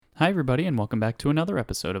Hi, everybody, and welcome back to another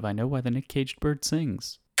episode of I Know Why the Nick Caged Bird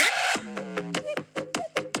Sings. The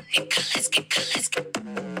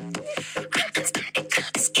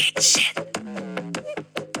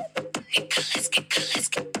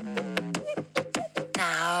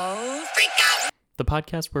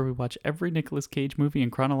podcast where we watch every Nicolas Cage movie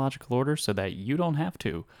in chronological order so that you don't have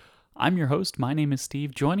to. I'm your host. My name is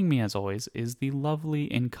Steve. Joining me, as always, is the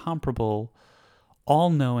lovely, incomparable,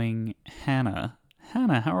 all-knowing Hannah.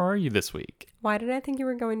 Hannah, how are you this week? Why did I think you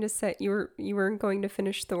were going to say you weren't going to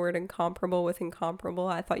finish the word incomparable with incomparable?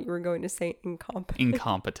 I thought you were going to say incompetent.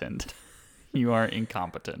 Incompetent. You are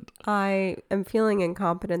incompetent. I am feeling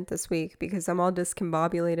incompetent this week because I'm all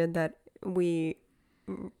discombobulated that we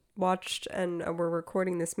watched and we're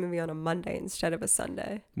recording this movie on a Monday instead of a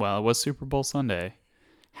Sunday. Well, it was Super Bowl Sunday.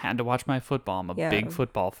 Had to watch my football. I'm a big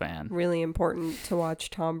football fan. Really important to watch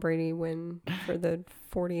Tom Brady win for the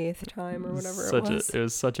 48th time or whatever it was. It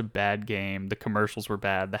was such a bad game. The commercials were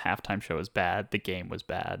bad. The halftime show was bad. The game was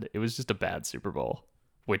bad. It was just a bad Super Bowl,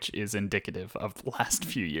 which is indicative of the last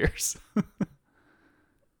few years.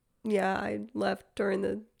 Yeah, I left during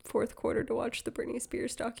the fourth quarter to watch the Britney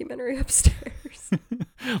Spears documentary upstairs.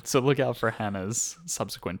 So look out for Hannah's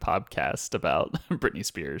subsequent podcast about Britney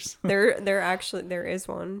Spears. There is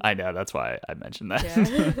one. I know, that's why I mentioned that.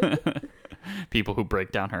 Yeah. People who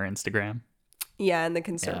break down her Instagram. Yeah, and the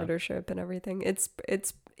conservatorship and everything. It's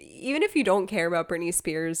even if you don't care about Britney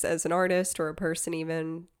Spears as an artist or a person,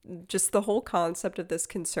 even just the whole concept of this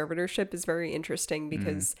conservatorship is very interesting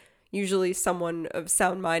because usually someone of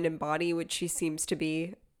sound mind and body, which she seems to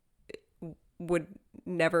be, would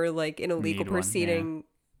never, like, in a legal proceeding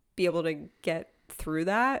be able to get through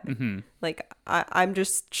that. Mm-hmm. Like, I'm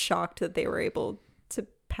just shocked that they were able to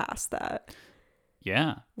pass that.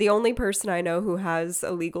 Yeah. The only person I know who has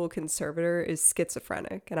a legal conservator is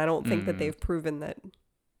schizophrenic, and I don't think that they've proven that,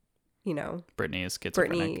 you know, Britney is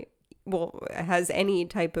schizophrenic. Has any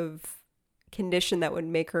type of condition that would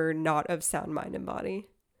make her not of sound mind and body.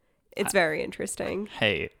 It's very interesting.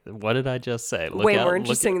 Hey, what did I just say? Way more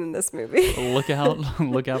interesting than this movie. Look out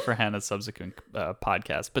for Hannah's subsequent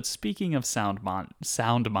podcast. But speaking of sound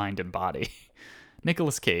mind and body,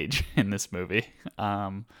 Nicolas Cage in this movie.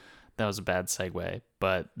 That was a bad segue.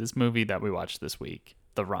 But this movie that we watched this week,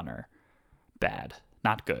 The Runner, bad,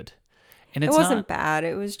 not good. And it wasn't bad.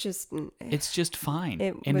 It was just... It's just fine.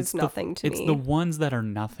 It was nothing to me. It's the ones that are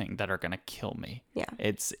nothing that are going to kill me. Yeah.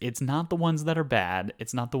 It's not the ones that are bad.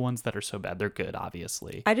 It's not the ones that are so bad. They're good,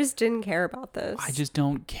 obviously. I just didn't care about this. I just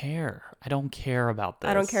don't care. I don't care about this.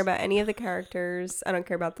 I don't care about any of the characters. I don't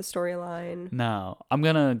care about the storyline. No. I'm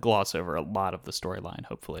going to gloss over a lot of the storyline,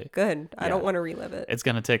 hopefully. Good. I don't want to relive it. It's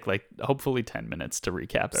going to take, hopefully 10 minutes to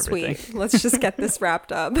recap everything. Sweet. Let's just get this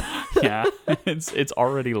wrapped up. Yeah. It's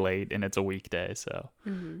already late and it's a weekday, so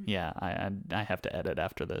yeah, I have to edit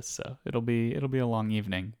after this, so it'll be a long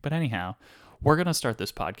evening. But anyhow, we're gonna start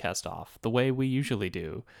this podcast off the way we usually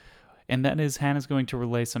do, and that is Hannah's going to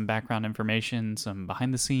relay some background information, some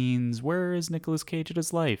behind the scenes. Where is Nicolas Cage in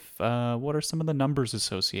his life? What are some of the numbers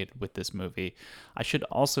associated with this movie? I should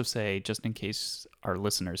also say, just in case our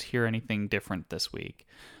listeners hear anything different this week,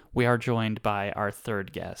 we are joined by our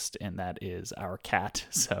third guest, and that is our cat,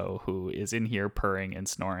 who is in here purring and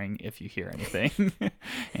snoring if you hear anything,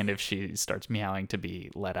 and if she starts meowing to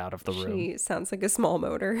be let out of the room. She sounds like a small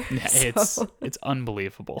motor. Yeah, it's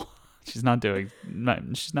unbelievable. She's not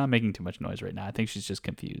making too much noise right now. I think she's just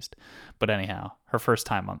confused. But anyhow, her first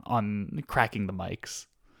time on cracking the mics.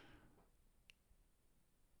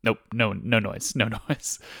 Nope, no noise.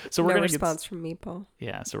 So we're no gonna response from Meatball.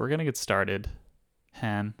 Yeah, so we're gonna get started.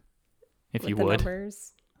 Han, if you would,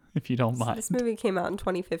 numbers. If you don't mind. This movie came out in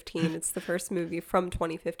 2015. It's the first movie from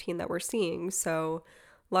 2015 that we're seeing. So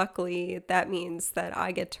luckily, that means that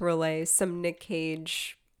I get to relay some Nick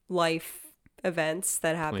Cage life events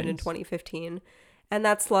that happened in 2015. And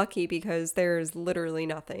that's lucky because there's literally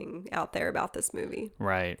nothing out there about this movie.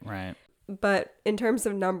 Right. But in terms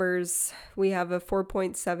of numbers, we have a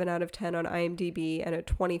 4.7 out of 10 on IMDb and a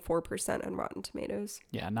 24% on Rotten Tomatoes.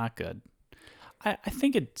 Yeah, not good. I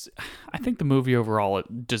think the movie overall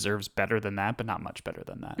it deserves better than that, but not much better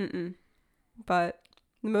than that. But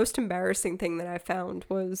the most embarrassing thing that I found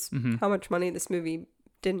was how much money this movie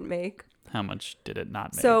didn't make. How much did it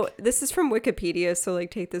not make? So this is from Wikipedia, so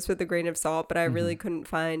take this with a grain of salt, but I really couldn't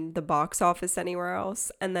find the box office anywhere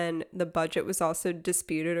else. And then the budget was also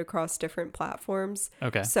disputed across different platforms.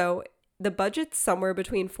 Okay. So the budget's somewhere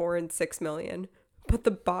between 4 and 6 million. But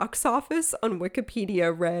the box office on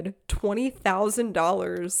Wikipedia read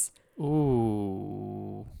 $20,000.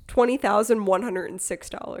 Ooh.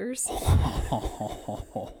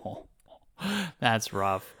 $20,106. That's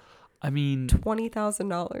rough. I mean,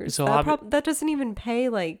 $20,000. So That doesn't even pay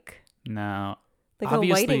like no, a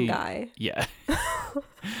lighting guy. Yeah.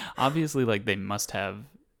 Obviously, like this must have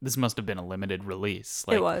been a limited release.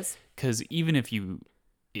 Like, it was. Because even if you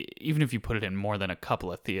put it in more than a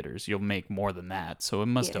couple of theaters, you'll make more than that. So it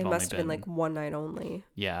must have been like one night only.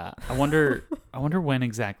 Yeah. I wonder when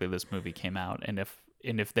exactly this movie came out, and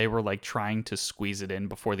if they were like trying to squeeze it in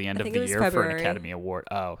before the end of the year for an Academy Award.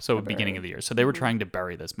 Oh, so February. Beginning of the year. So they were trying to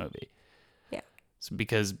bury this movie. Yeah. So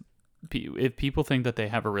because if people think that they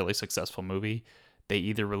have a really successful movie, they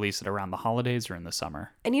either release it around the holidays or in the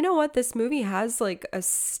summer. And you know what? This movie has like a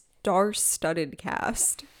star-studded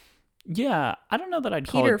cast. Yeah, I don't know that I'd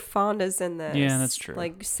call Peter Fonda's in this. Yeah, that's true.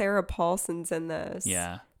 Like Sarah Paulson's in this.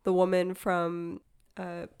 Yeah. The woman from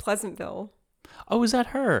Pleasantville. Oh, is that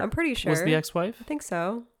her? I'm pretty sure. Was the ex-wife? I think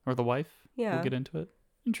so. Or the wife? Yeah. We'll get into it.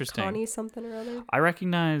 Interesting. Connie something or other. I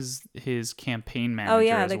recognize his campaign manager. Oh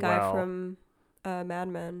yeah, the guy from Mad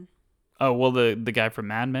Men. Oh, well, the guy from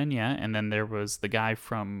Mad Men, yeah. And then there was the guy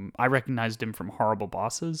I recognized him from Horrible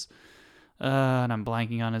Bosses. And I'm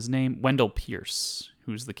blanking on his name. Wendell Pierce,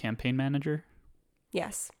 who's the campaign manager.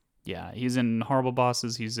 Yes. Yeah, he's in Horrible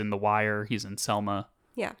Bosses. He's in The Wire. He's in Selma.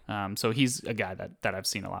 Yeah. So he's a guy that I've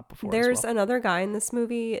seen a lot before. There's another guy in this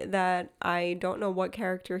movie that I don't know what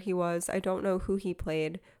character he was. I don't know who he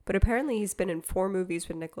played. But apparently he's been in 4 movies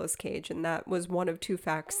with Nicolas Cage. And that was one of 2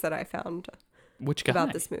 facts that I found. Which guy?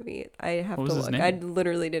 About this movie. I have to look. I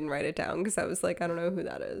literally didn't write it down because I was like, I don't know who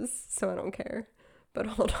that is, so I don't care. But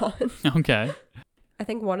hold on. Okay. I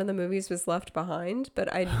think one of the movies was Left Behind,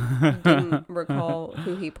 but I didn't recall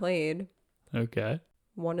who he played. Okay.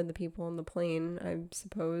 One of the people on the plane, I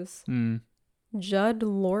suppose. Mm. Judd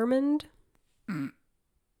Lormond? I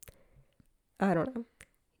don't know.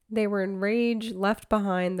 They were in Rage, Left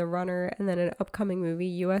Behind, The Runner, and then an upcoming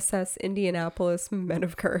movie, USS Indianapolis, Men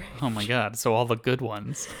of Courage. Oh my god, so all the good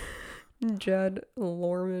ones. Judd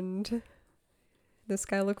Lormond. This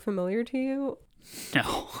guy look familiar to you?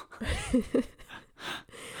 No.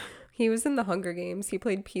 He was in The Hunger Games. He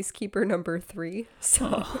played Peacekeeper number 3.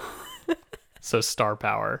 So star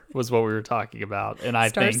power was what we were talking about. And I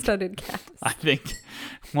think star-studded cast. I think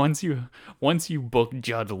once you book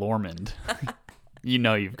Judd Lormond, you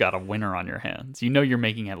know you've got a winner on your hands. You know you're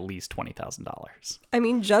making at least $20,000. I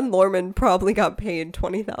mean, Judd Lormond probably got paid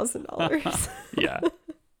 $20,000. Yeah.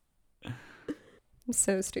 I'm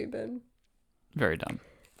so stupid. Very dumb.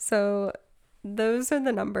 So those are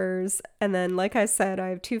the numbers. And then, like I said, I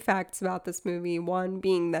have 2 facts about this movie. One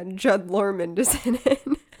being that Judd Lormond is in it.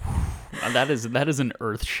 That is an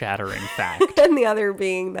earth-shattering fact. And the other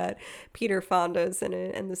being that Peter Fonda is in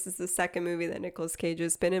it. And this is the second movie that Nicolas Cage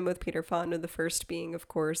has been in with Peter Fonda. The first being, of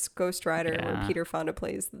course, Ghost Rider, where Peter Fonda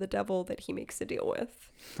plays the devil that he makes a deal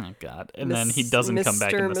with. Oh, God. And then he doesn't come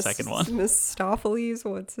back in the second one. Mephistopheles,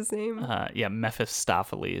 what's his name? Yeah,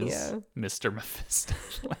 Mephistopheles. Yeah. Mr.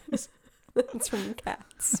 Mephistopheles. That's from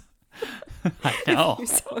Cats. I know. You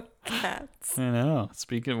saw Cats. I know.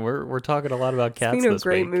 We're talking a lot about Cats this week. Speaking of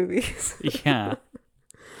great movies. Yeah.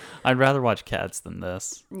 I'd rather watch Cats than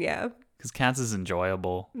this. Yeah. Because Cats is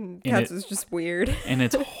enjoyable. Cats is just weird. And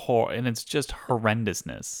it's just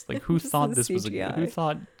horrendousness. Like who thought who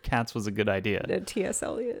thought Cats was a good idea? T.S.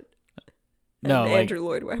 Eliot. No, and Andrew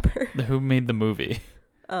Lloyd Webber. Who made the movie?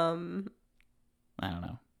 I don't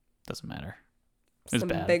know. Doesn't matter. It was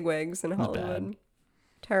bad. Big wigs in Hollywood.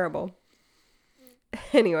 Terrible.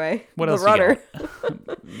 Anyway, what The else Runner.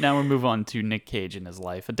 Now we move on to Nick Cage and his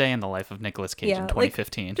life. A day in the life of Nicolas Cage in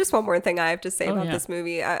 2015. Just one more thing I have to say about this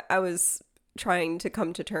movie. I was trying to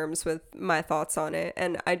come to terms with my thoughts on it,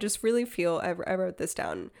 and I just really feel, I wrote this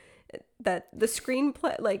down, that the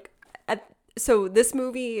screenplay, so this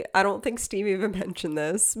movie, I don't think Steve even mentioned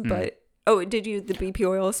this, but the BP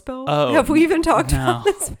oil spill? Oh, have we even talked about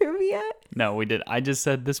this movie yet? No, we did. I just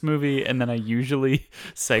said this movie, and then I usually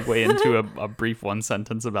segue into a brief one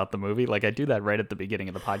sentence about the movie. Like I do that right at the beginning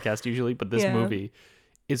of the podcast usually, but this movie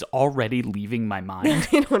is already leaving my mind.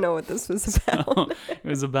 I don't know what this was about. So, it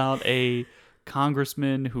was about a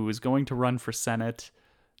congressman who was going to run for Senate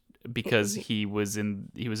because he was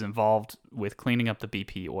involved with cleaning up the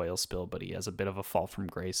BP oil spill, but he has a bit of a fall from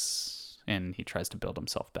grace, and he tries to build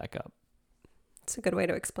himself back up. It's a good way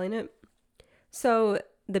to explain it. So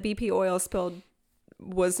the BP oil spill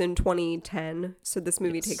was in 2010. So this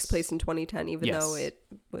movie takes place in 2010, even though it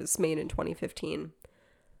was made in 2015.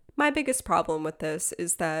 My biggest problem with this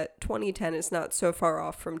is that 2010 is not so far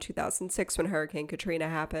off from 2006 when Hurricane Katrina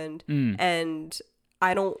happened. And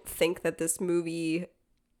I don't think that this movie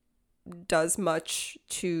does much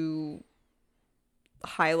to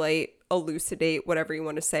highlight elucidate whatever you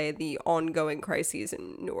want to say, the ongoing crises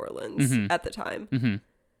in New Orleans at the time.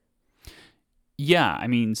 Yeah, I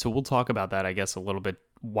mean, so we'll talk about that, I guess, a little bit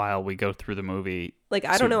while we go through the movie. Like,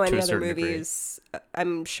 I don't know any other movies.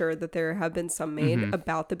 I'm sure that there have been some made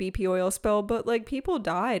about the BP oil spill, but like people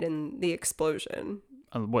died in the explosion.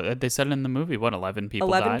 What they said in the movie, 11 people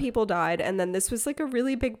died? 11 people died, and then this was like a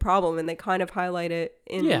really big problem, and they kind of highlight it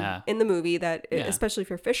in the movie that, especially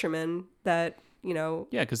for fishermen, that, you know...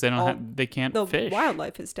 Yeah, because they can't fish. The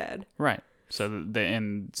wildlife is dead. Right. So,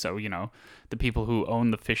 you know, the people who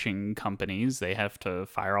own the fishing companies, they have to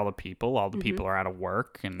fire all the people. All the people are out of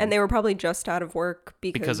work. And they were probably just out of work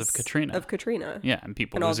because of Katrina. Yeah, and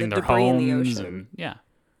people losing their homes. In the ocean. Yeah.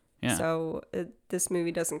 So this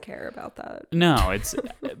movie doesn't care about that. No,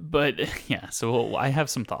 but yeah, so I have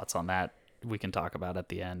some thoughts on that we can talk about at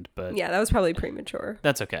the end. But yeah, that was probably premature.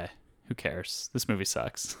 That's okay. Who cares? This movie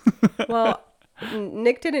sucks. Well,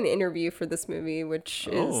 Nick did an interview for this movie, which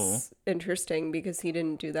is interesting because he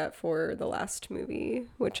didn't do that for the last movie,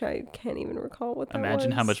 which I can't even recall what that was.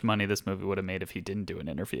 Imagine how much money this movie would have made if he didn't do an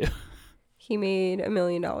interview. He made $1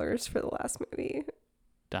 million for the last movie.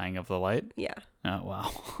 Dying of the Light? Yeah. Oh,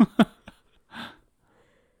 wow.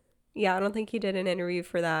 Yeah, I don't think he did an interview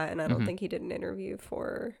for that, and I don't think he did an interview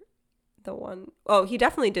for the one... Oh, he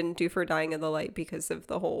definitely didn't do for Dying of the Light because of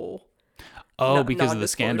the whole... because of the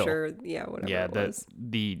scandal. Yeah, whatever it was.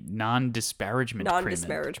 The non-disparagement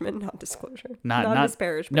Non-disparagement, not disclosure.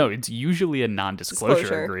 Non-disparagement. No, it's usually a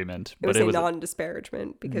non-disclosure agreement. It was a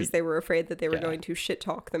non-disparagement because they were afraid that they were going to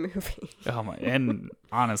shit-talk the movie. Oh my! And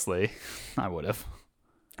honestly, I would have.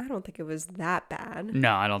 I don't think it was that bad.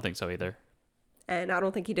 No, I don't think so either. And I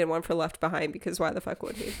don't think he did one for Left Behind because why the fuck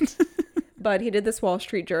would he? But he did this Wall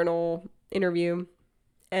Street Journal interview,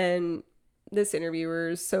 and this interviewer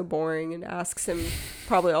is so boring and asks him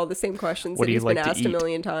probably all the same questions that he's been asked a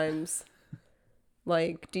million times.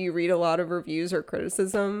 Like, do you read a lot of reviews or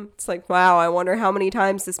criticism? It's like, wow, I wonder how many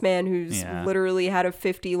times this man who's literally had a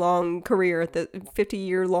 50-year-long career at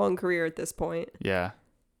this point. Yeah.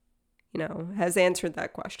 You know, has answered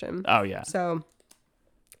that question. Oh, yeah. So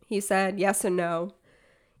he said yes and no.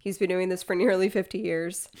 He's been doing this for nearly 50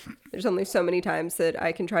 years. There's only so many times that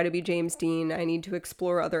I can try to be James Dean. I need to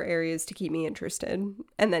explore other areas to keep me interested.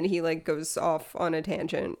 And then he like goes off on a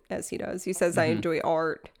tangent as he does. He says, I enjoy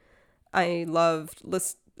art. I love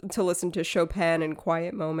to listen to Chopin in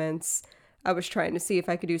quiet moments. I was trying to see if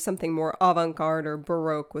I could do something more avant-garde or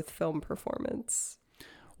Baroque with film performance.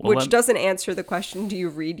 Which doesn't answer the question, do you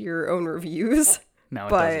read your own reviews? No, it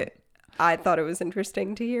doesn't. I thought it was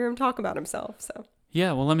interesting to hear him talk about himself, so...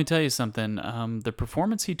 Yeah, well, let me tell you something. The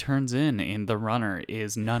performance he turns in The Runner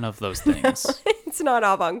is none of those things. It's not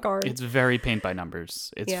avant-garde. It's very paint by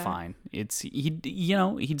numbers. It's fine.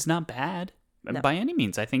 He's not bad by any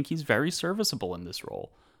means. I think he's very serviceable in this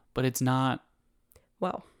role, but it's not.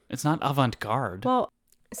 Well, it's not avant-garde. Well,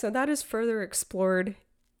 so that is further explored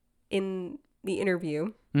in the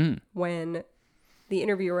interview when the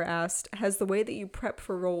interviewer asked, has the way that you prep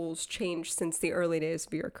for roles changed since the early days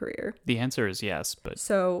of your career? The answer is yes, but...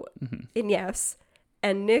 So, yes.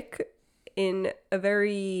 And Nick, in a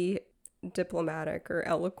very diplomatic or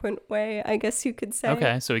eloquent way, I guess you could say.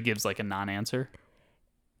 Okay, so he gives like a non-answer?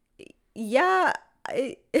 Yeah.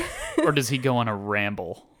 Or does he go on a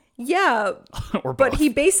ramble? Yeah, or both. But he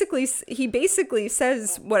basically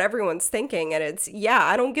says what everyone's thinking, and it's,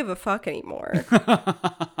 I don't give a fuck anymore.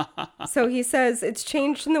 So he says, it's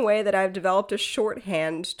changed in the way that I've developed a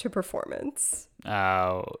shorthand to performance.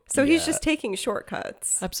 Oh, so he's just taking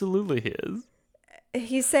shortcuts. Absolutely he is.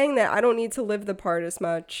 He's saying that I don't need to live the part as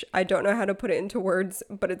much. I don't know how to put it into words,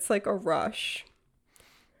 but it's like a rush.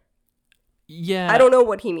 Yeah. I don't know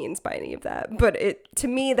what he means by any of that, but to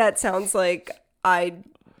me that sounds like I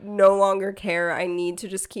no longer care. I need to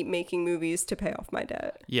just keep making movies to pay off my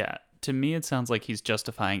debt. Yeah. To me, it sounds like he's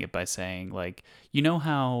justifying it by saying, like, you know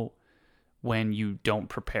how when you don't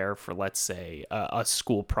prepare for, let's say, a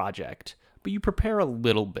school project, but you prepare a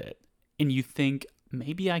little bit and you think,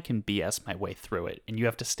 maybe I can BS my way through it, and you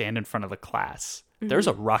have to stand in front of the class. There's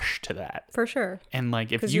a rush to that. For sure. And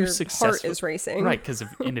like if you heart is racing. Right, because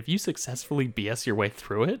if you successfully BS your way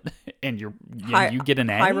through it and you get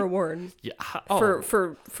an A, high reward. Yeah.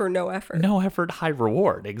 For no effort. No effort, high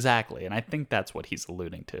reward, exactly. And I think that's what he's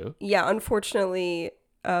alluding to. Yeah, unfortunately,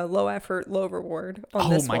 low effort, low reward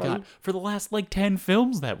on this one. Oh my god. For the last 10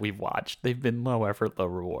 films that we've watched, they've been low effort, low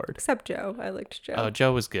reward. Except Joe. I liked Joe. Oh,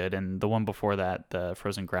 Joe was good, and the one before that, the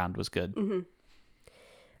Frozen Ground, was good.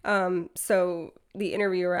 So the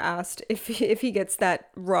interviewer asked if he gets that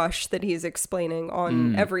rush that he's explaining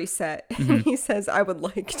on every set. He says, I would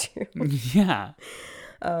like to. Yeah.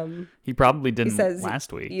 He probably He didn't says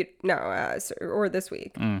last week. or this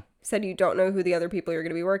week. Said you don't know who the other people you're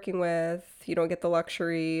going to be working with. You don't get the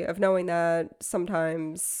luxury of knowing that.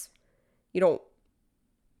 Sometimes you don't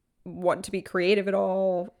want to be creative at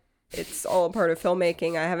all. It's all a part of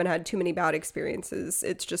filmmaking. I haven't had too many bad experiences.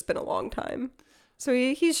 It's just been a long time. So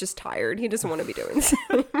he's just tired. He doesn't want to be doing this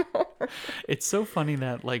anymore. It's so funny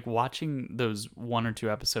that, like, watching those 1 or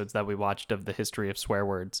 2 episodes that we watched of the history of swear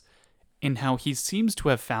words, and how he seems to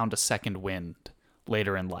have found a second wind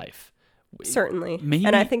later in life. Certainly. Maybe,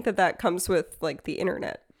 and I think that comes with, like, the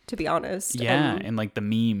internet, to be honest. Yeah, and like the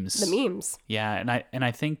memes. The memes. Yeah, and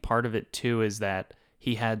I think part of it too is that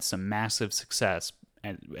he had some massive success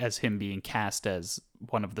as him being cast as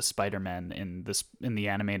one of the Spider-Men in the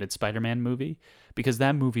animated Spider-Man movie, because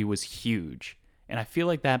that movie was huge. And I feel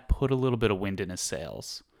like that put a little bit of wind in his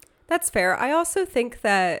sails. That's fair. I also think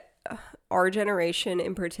that our generation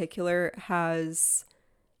in particular has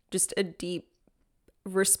just a deep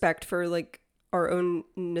respect for, like, our own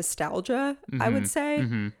nostalgia, I would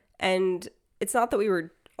say. And it's not that we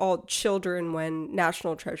were all children when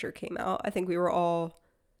National Treasure came out. I think we were all,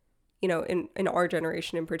 you know, in our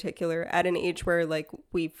generation in particular, at an age where, like,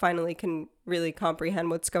 we finally can really comprehend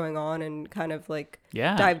what's going on and kind of, like,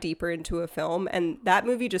 dive deeper into a film. And that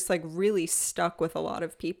movie just, like, really stuck with a lot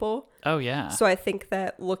of people. Oh, yeah. So I think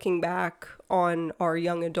that looking back on our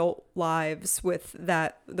young adult lives with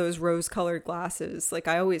those rose-colored glasses, like,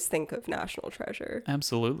 I always think of National Treasure.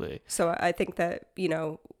 Absolutely. So I think that, you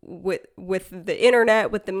know, with the internet,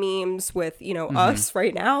 with the memes, with, you know, us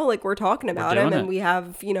right now, like, we're talking about him, and we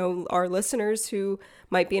have, you know, our listeners who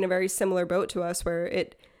might be in a very similar boat to us, where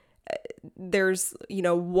there's, you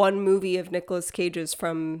know, one movie of Nicolas Cage's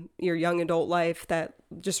from your young adult life that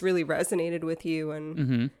just really resonated with you.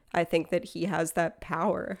 And I think that he has that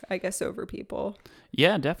power, I guess, over people.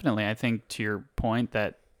 Yeah, definitely. I think, to your point,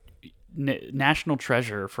 that National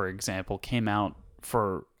Treasure, for example, came out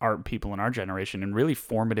for our people in our generation in really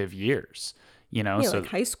formative years, you know, so like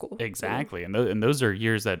high school. Exactly. And those are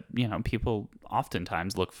years that, you know, people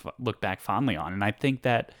oftentimes look back fondly on. And I think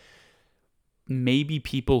that maybe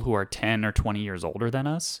people who are 10 or 20 years older than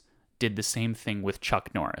us did the same thing with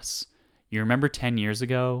Chuck Norris. You remember 10 years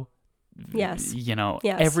ago? Yes. You know,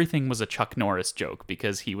 everything was a Chuck Norris joke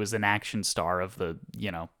because he was an action star of the,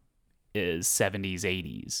 you know, 70s,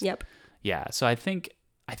 80s. Yep. Yeah. So I think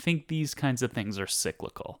these kinds of things are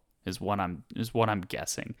cyclical, is what I'm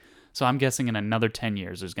guessing. So I'm guessing in another 10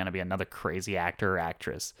 years, there's going to be another crazy actor or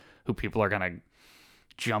actress who people are going to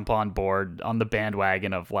jump on board on the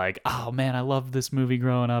bandwagon of, like, oh man, I loved this movie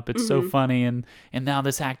growing up. It's so funny. And now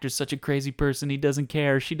this actor's such a crazy person. He doesn't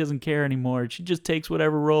care. She doesn't care anymore. She just takes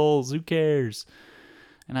whatever roles. Who cares?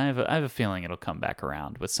 And I have a feeling it'll come back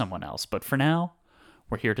around with someone else. But for now,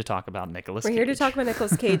 we're here to talk about Nicolas Cage. We're here to talk about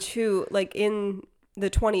Nicolas Cage, who, like, in the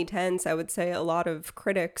 2010s, I would say a lot of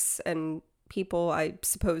critics and people, I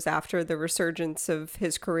suppose, after the resurgence of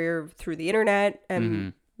his career through the internet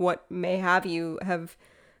and what may have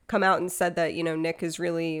come out and said that, you know, Nick is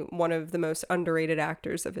really one of the most underrated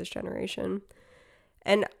actors of his generation.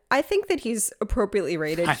 And I think that he's appropriately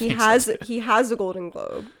rated. He has a Golden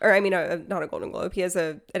Globe, or I mean, not a Golden Globe. He has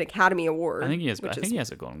an Academy Award. I think he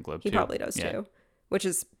has a Golden Globe. He probably does too, which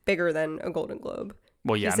is bigger than a Golden Globe.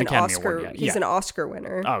 Well, yeah, he's an Academy Award. Yeah. He's an Oscar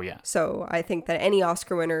winner. Oh yeah. So I think that any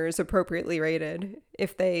Oscar winner is appropriately rated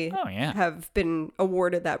if they have been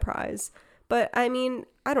awarded that prize. But I mean,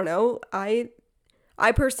 I don't know. I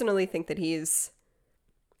personally think that he says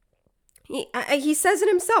it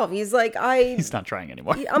himself. He's like, he's not trying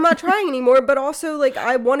anymore. I'm not trying anymore, but also, like,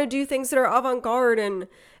 I want to do things that are avant-garde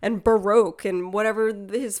and Baroque and whatever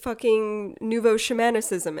his fucking nouveau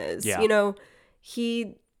shamanicism is. Yeah. You know,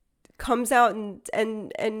 he comes out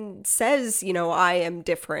and says, you know, I am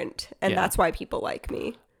different, and that's why people like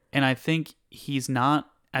me. And I think he's not,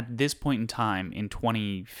 at this point in time in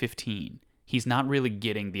 2015, he's not really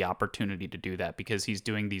getting the opportunity to do that because he's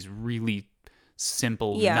doing these really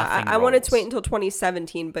simple nothing I wanted to wait until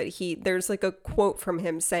 2017, but there's like a quote from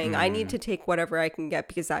him saying, I need to take whatever I can get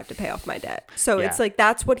because I have to pay off my debt. So it's like,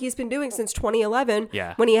 that's what he's been doing since 2011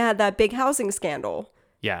 when he had that big housing scandal.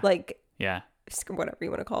 Yeah. Like, yeah. Whatever you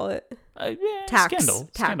want to call it.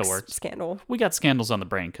 Scandal works. Scandal. We got scandals on the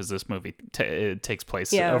brain because this movie it takes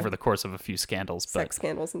place over the course of a few scandals. Sex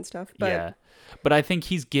scandals and stuff. But but I think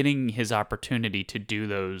he's getting his opportunity to do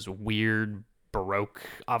those weird Baroque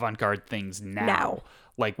avant-garde things now.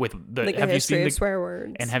 Like with the, like, have you seen the swear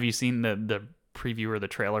words? And have you seen the preview or the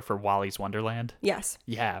trailer for Wally's Wonderland? Yes.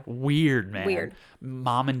 Yeah, weird, man. Weird.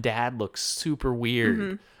 Mom and Dad look super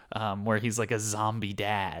weird. Where he's like a zombie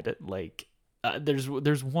dad, like.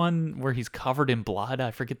 there's one where he's covered in blood.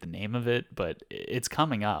 I forget the name of it, but it's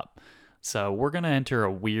coming up. So we're gonna enter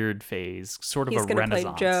a weird phase, sort of He's a gonna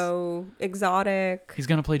renaissance. play Joe Exotic. He's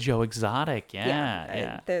gonna play Joe Exotic.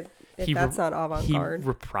 Yeah. That's not avant-garde. He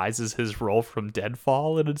reprises his role from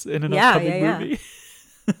Deadfall in an upcoming movie.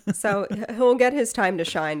 So he'll get his time to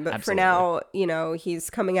shine, but Absolutely. for now,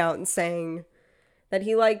 he's coming out and saying that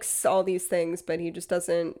he likes all these things, but he just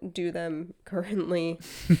doesn't do them currently.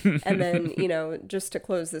 And then, just to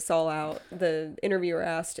close this all out, the interviewer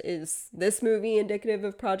asked, is this movie indicative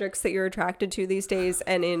of projects that you're attracted to these days?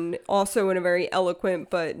 And also in a very eloquent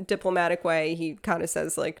but diplomatic way, he kind of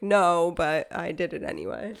says like, no, but I did it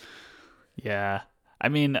anyway. Yeah. I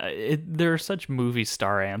mean, there are such movie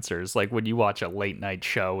star answers. Like when you watch a late night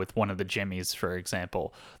show with one of the Jimmys, for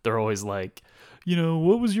example, they're always like,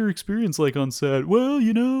 what was your experience like on set? Well,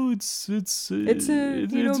 it's a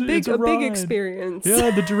big experience. Yeah,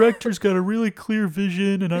 the director's got a really clear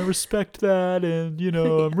vision, and I respect that, and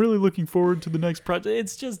I'm really looking forward to the next project.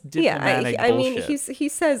 It's just diplomatic bullshit. I mean, he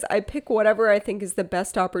says I pick whatever I think is the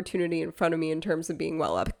best opportunity in front of me in terms of being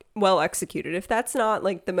well executed. If that's not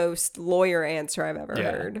like the most lawyer answer I've ever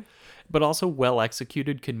heard. But also well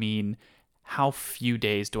executed could mean how few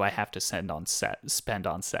days do I have to spend on set?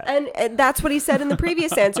 And that's what he said in the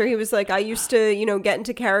previous answer. He was like, I used to, get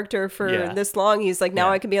into character for this long. He's like, now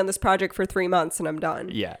I can be on this project for 3 months and I'm done.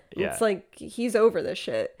 Yeah. It's like, he's over this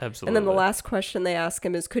shit. Absolutely. And then the last question they ask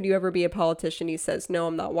him is, could you ever be a politician? He says, no,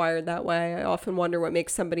 I'm not wired that way. I often wonder what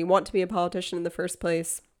makes somebody want to be a politician in the first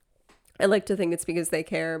place. I like to think it's because they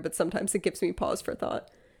care, but sometimes it gives me pause for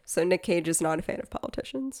thought. So Nick Cage is not a fan of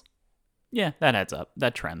politicians. Yeah, that adds up.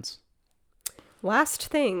 That trends. Last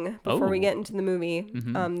thing before we get into the movie,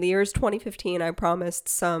 the year is 2015. I promised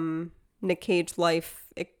some Nick Cage life,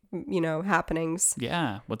 happenings.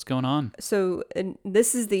 Yeah, what's going on? So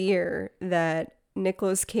this is the year that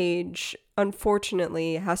Nicolas Cage,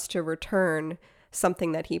 unfortunately, has to return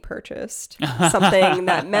something that he purchased, something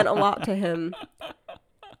that meant a lot to him.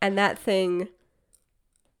 And that thing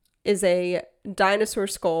is a dinosaur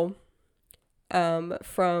skull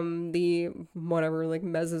from the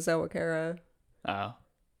Mesozoic era. Oh.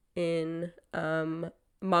 In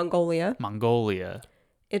Mongolia.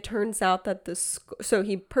 It turns out that so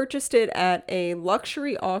he purchased it at a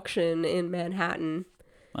luxury auction in Manhattan.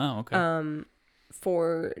 Oh, okay.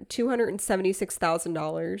 For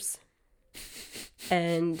 $276,000.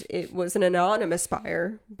 And it was an anonymous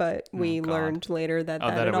buyer, but we learned later that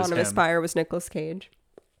anonymous buyer was Nicolas Cage.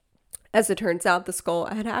 As it turns out, the skull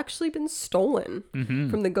had actually been stolen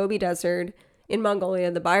from the Gobi Desert in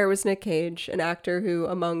Mongolia. The buyer was Nick Cage, an actor who,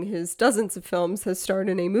 among his dozens of films, has starred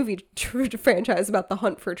in a movie franchise about the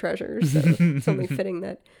hunt for treasure. So it's only fitting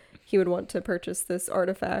that he would want to purchase this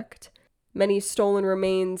artifact. Many stolen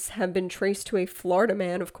remains have been traced to a Florida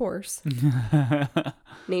man, of course,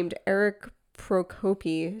 named Eric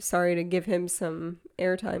Procopi. Sorry to give him some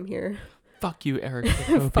airtime here. Fuck you, Eric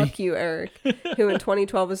Procopi. Fuck you, Eric. Who in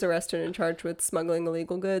 2012 was arrested and charged with smuggling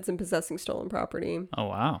illegal goods and possessing stolen property. Oh,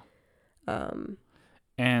 wow.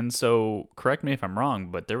 And so, correct me if I'm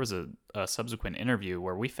wrong, but there was a subsequent interview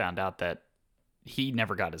where we found out that he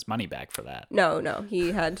never got his money back for that. No,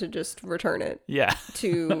 he had to just return it.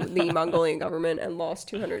 To the Mongolian government and lost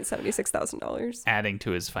 $276,000. Adding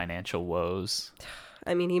to his financial woes.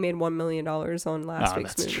 I mean, he made $1 million on last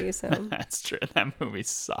week's movie. True. So that's true. That movie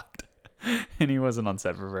sucked, and he wasn't on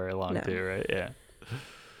set for very long too, right? Yeah.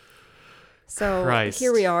 So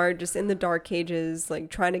here we are, just in the dark ages, like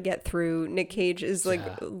trying to get through. Nick Cage is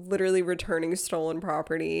literally returning stolen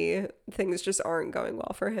property. Things just aren't going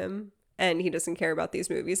well for him. And he doesn't care about these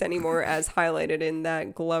movies anymore, as highlighted in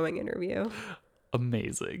that glowing interview.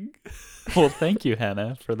 Amazing. Well, thank you,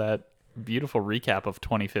 Hannah, for that beautiful recap of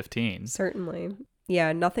 2015. Certainly.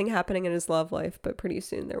 Yeah, nothing happening in his love life, but pretty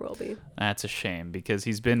soon there will be. That's a shame, because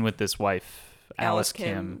he's been with this wife, Alice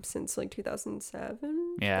Kim, since like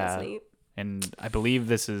 2007. Yeah. 2008. And I believe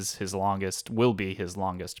this is will be his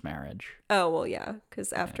longest marriage. Oh, well, yeah,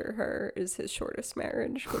 because after her is his shortest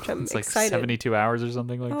marriage, which I'm it's excited. It's like 72 hours or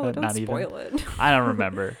something like that. Don't Not spoil even. it. I don't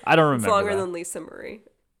remember. It's longer than Lisa Marie.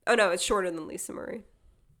 Oh, no, it's shorter than Lisa Marie.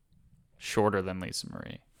 Shorter than Lisa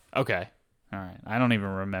Marie. Okay. All right. I don't even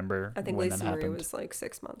remember. I think when Lisa that Marie happened. was like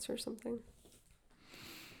 6 months or something.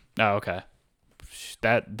 Oh, okay.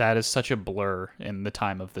 That is such a blur in the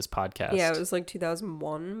time of this podcast. Yeah, it was like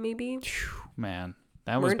 2001, maybe. Man,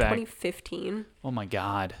 that We're was in back. 2015. Oh my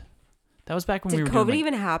God, that was back when we were Did COVID doing,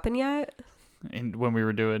 even happen yet? when we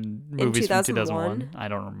were doing movies from 2001. I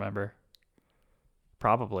don't remember.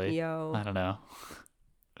 Probably. Yo. I don't know.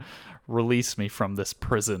 Release me from this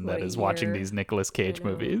prison that is watching these Nicolas Cage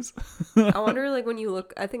movies. I wonder, like, when you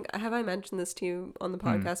look, have I mentioned this to you on the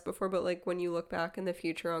podcast before, but like when you look back in the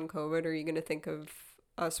future on COVID, are you going to think of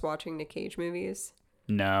us watching Nick Cage movies?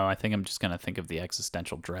 No, I think I'm just going to think of the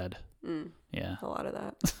existential dread. Yeah. A lot of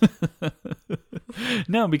that.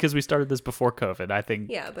 No, because we started this before COVID. I think.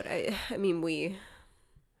 Yeah, but I mean,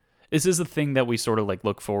 this is a thing that we sort of like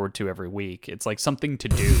look forward to every week. It's like something to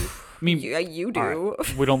do. I mean, yeah, you do.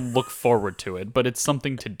 Right, we don't look forward to it, but it's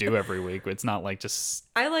something to do every week. It's not like just.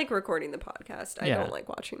 I like recording the podcast. I don't like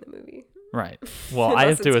watching the movie. Right. Well, I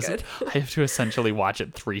have to essentially watch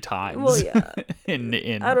it 3 times. Well, yeah. in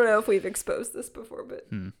I don't know if we've exposed this before, but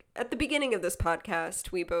at the beginning of this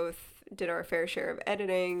podcast, we both did our fair share of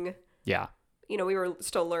editing. Yeah. You know, we were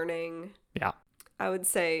still learning. Yeah. I would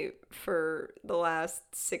say for the last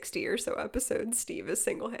 60 or so episodes, Steve has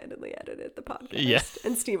single-handedly edited the podcast. Yeah.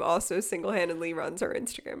 And Steve also single-handedly runs our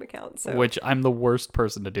Instagram account. So which I'm the worst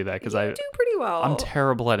person to do that because I do pretty well. I'm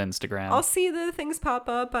terrible at Instagram. I'll see the things pop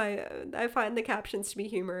up. I find the captions to be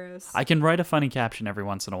humorous. I can write a funny caption every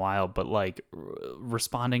once in a while, but like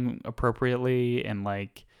responding appropriately and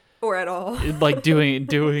like or at all. Like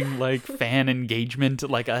doing like fan engagement,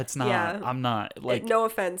 like it's not. Yeah. I'm not like. No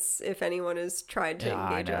offense if anyone has tried to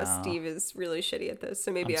engage us. Steve is really shitty at this,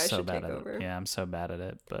 so maybe I should take over. Yeah, I'm so bad at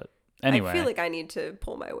it, but anyway. I feel like I need to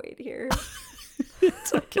pull my weight here.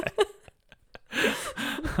 It's okay.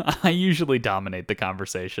 I usually dominate the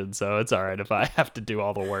conversation, so it's all right if I have to do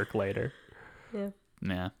all the work later. Yeah.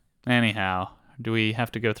 Yeah. Anyhow, do we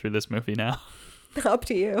have to go through this movie now? Up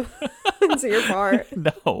to you. It's your part.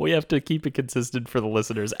 No, we have to keep it consistent for the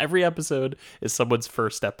listeners. Every episode is someone's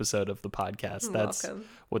first episode of the podcast. That's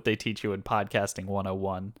what they teach you in Podcasting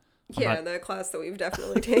 101. Yeah, the class that we've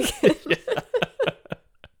definitely taken.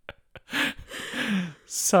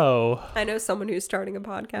 So I know someone who's starting a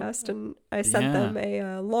podcast, and I sent them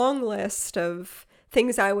a long list of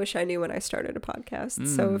things I wish I knew when I started a podcast.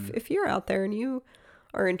 So if you're out there and you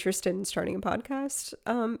are interested in starting a podcast,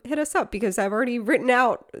 hit us up, because I've already written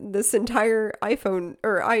out this entire iPhone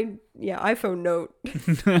note.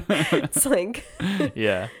 It's like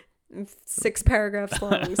 6 paragraphs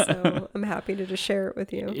long, so I'm happy to just share it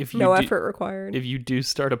with you. No effort required. If you do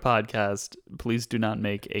start a podcast, please do not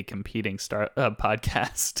make a competing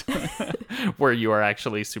podcast where you are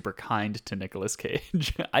actually super kind to Nicolas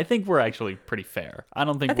Cage. I think we're actually pretty fair. I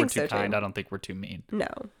don't think we're too kind. I don't think we're too mean. No,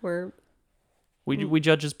 we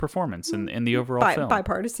judge his performance in the overall film.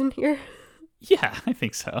 Bipartisan here. Yeah, I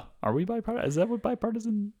think so. Are we bipartisan? Is that what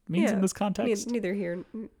bipartisan means in this context? Neither here,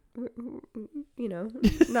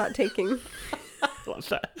 not taking. Love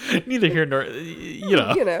that. Neither here nor,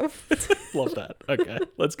 Love that. Okay,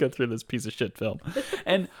 let's go through this piece of shit film.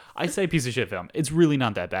 And I say piece of shit film. It's really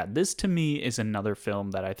not that bad. This, to me, is another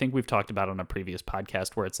film that I think we've talked about on a previous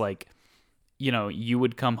podcast where it's like, you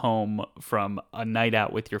would come home from a night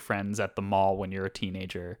out with your friends at the mall when you're a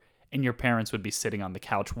teenager, and your parents would be sitting on the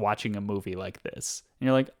couch watching a movie like this. And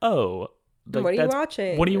you're like, oh, what are you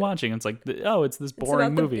watching? What are you watching? It's like, it's this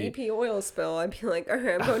boring movie. It's about the BP oil spill. I'd be like, all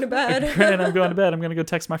right, I'm going to bed. And I'm going to bed. I'm going to go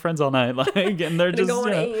text my friends all night. And they're just, go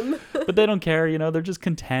on AIM. But they don't care, they're just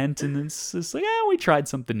content. And it's just like, we tried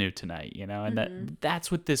something new tonight, and that's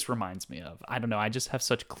what this reminds me of. I don't know. I just have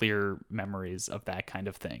such clear memories of that kind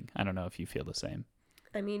of thing. I don't know if you feel the same.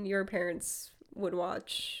 I mean, your parents would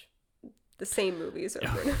watch the same movies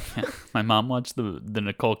over and over. Yeah. My mom watched the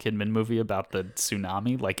Nicole Kidman movie about the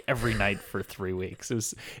tsunami like every night for 3 weeks.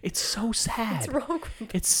 It's so sad. What's wrong with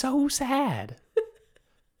that? It's so sad.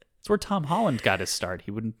 It's where Tom Holland got his start.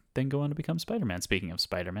 He would then go on to become Spider-Man. Speaking of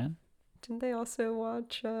Spider-Man. Didn't they also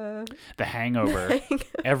watch The Hangover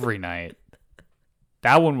every night?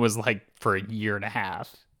 That one was like for a year and a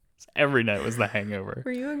half. Every night was The Hangover.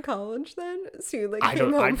 Were you in college then? So you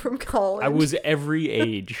came home from college? I was every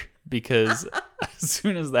age, because as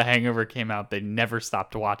soon as The Hangover came out, they never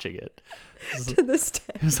stopped watching it. To this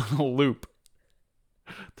day. It was on a loop.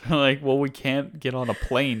 They're like, well, we can't get on a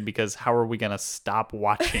plane because how are we going to stop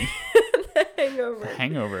watching The Hangover? The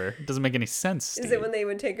Hangover. It doesn't make any sense, Steve. Is it when they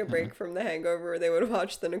would take a break from The Hangover, or they would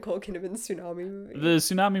watch the Nicole Kidman Tsunami movie? The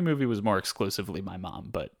Tsunami movie was more exclusively my mom,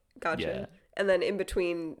 but gotcha. Yeah. And then in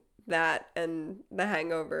between that and The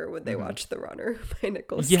Hangover, would they watch The Runner by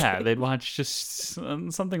Nicolas Cage? Yeah, they'd watch just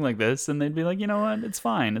something like this, and they'd be like, you know what, it's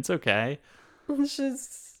fine, it's okay. Let's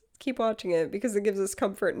just keep watching it because it gives us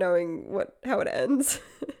comfort knowing how it ends.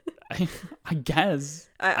 I guess.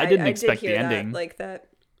 I didn't expect the ending. That, like that.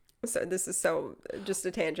 So this is just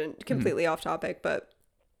a tangent, completely off topic, but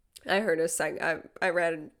I heard I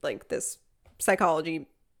read like this psychology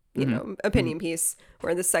opinion piece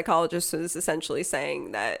where the psychologist was essentially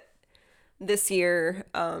saying that this year,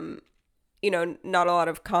 not a lot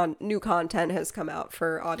of new content has come out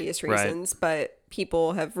for obvious reasons, but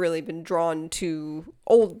people have really been drawn to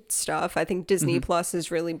old stuff. I think Disney Plus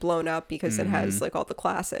is really blown up because it has like all the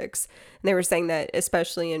classics. And they were saying that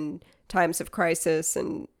especially in times of crisis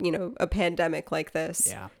and, a pandemic like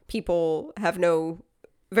this, people have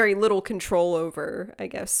very little control over, I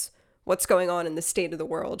guess, what's going on in the state of the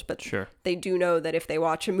world. But they do know that if they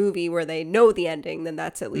watch a movie where they know the ending, then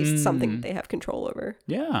that's at least something that they have control over.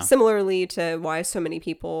 Yeah. Similarly to why so many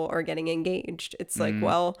people are getting engaged. It's like,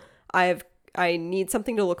 well, I need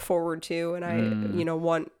something to look forward to, and I,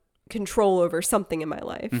 want control over something in my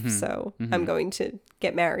life. So I'm going to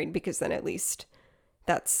get married because then at least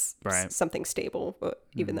that's something stable. But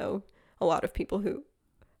even though a lot of people who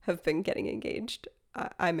have been getting engaged,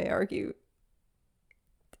 I may argue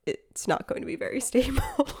it's not going to be very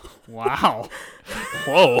stable. Wow.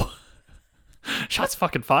 Whoa. Shots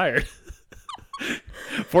fucking fired.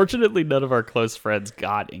 Fortunately, none of our close friends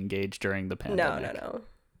got engaged during the pandemic. No.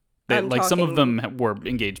 Some of them were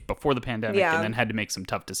engaged before the pandemic and then had to make some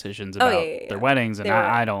tough decisions about their weddings, and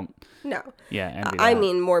I don't. No. Yeah, envy I that.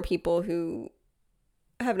 mean, more people who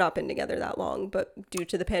have not been together that long, but due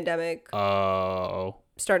to the pandemic,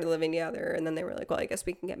 started living together, and then they were like, well, I guess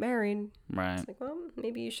we can get married. Right. It's like, well,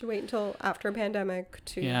 maybe you should wait until after a pandemic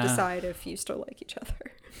to decide if you still like each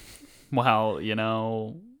other.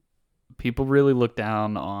 Well, people really look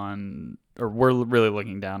down on, or we're really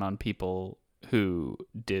looking down on people who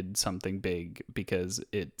did something big because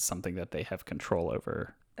it's something that they have control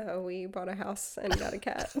over. We bought a house and got a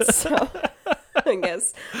cat, so I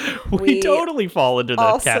guess we totally fall into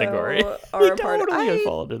that category. We totally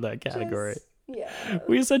fall into that category.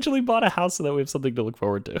 We essentially bought a house so that we have something to look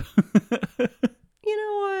forward to. You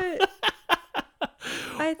know what?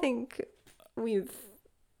 I think we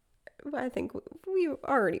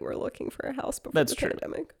already were looking for a house before the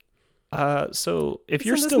pandemic. So if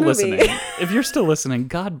you're still listening,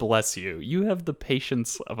 God bless you. You have the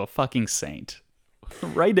patience of a fucking saint.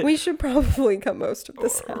 We should probably cut most of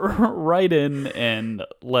this out. Write in and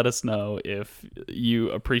let us know if you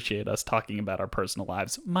appreciate us talking about our personal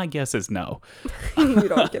lives. My guess is no. You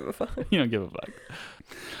don't give a fuck. You don't give a fuck.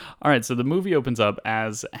 All right, so the movie opens up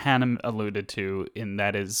as Hannah alluded to, and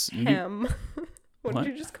that is Ham. What did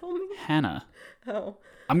you just call me? Hannah. Oh.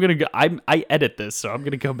 I'm gonna go. I edit this, so I'm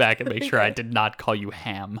gonna go back and make sure I did not call you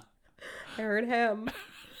Ham. I heard ham.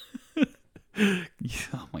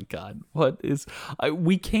 Oh my God! What is?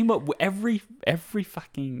 We came up every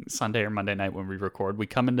fucking Sunday or Monday night when we record. We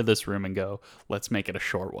come into this room and go, "Let's make it a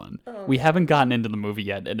short one." We haven't gotten into the movie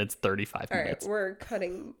yet, and it's 35 minutes. All right, we're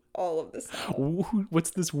cutting all of this out. What's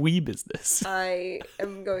this wee business? I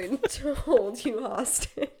am going to hold you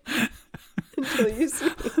hostage until you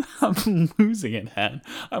sneeze. I'm losing it, Han.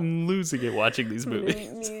 I'm losing it watching these movies.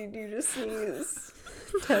 I need you to sneeze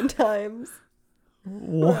 10 times.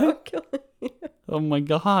 What? Oh my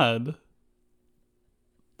God.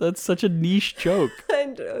 That's such a niche joke.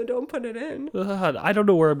 Don't put it in. God, I don't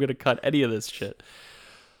know where I'm going to cut any of this shit.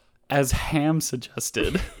 As Ham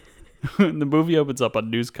suggested, the movie opens up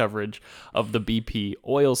on news coverage of the BP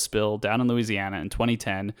oil spill down in Louisiana in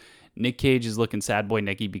 2010. Nick Cage is looking sad boy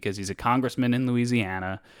Nicky because he's a congressman in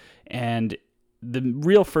Louisiana. And the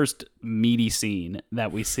real first meaty scene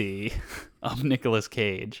that we see of Nicolas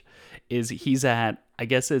Cage is he's at, I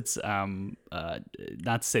guess it's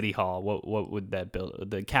not City Hall. What would that build?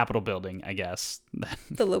 The Capitol building, I guess.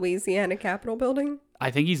 The Louisiana Capitol building? I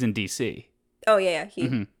think he's in D.C. Oh, yeah.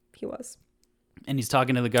 He was. And he's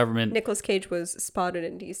talking to the government. Nicolas Cage was spotted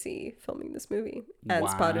in D.C. filming this movie and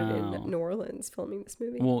spotted in New Orleans filming this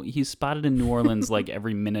movie. Well, he's spotted in New Orleans like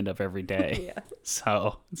every minute of every day. Yeah.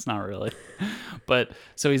 So it's not really. But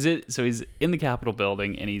so he's in the Capitol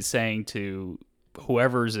building and he's saying to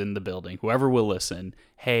whoever's in the building, whoever will listen,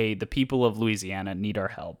 hey, the people of Louisiana need our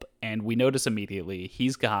help. And we notice immediately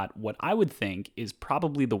he's got what I would think is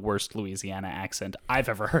probably the worst Louisiana accent I've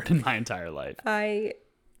ever heard in my entire life. I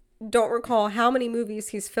don't recall how many movies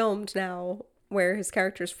he's filmed now where his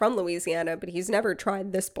character's from Louisiana, but he's never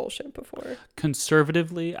tried this bullshit before.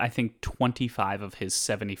 Conservatively, I think 25 of his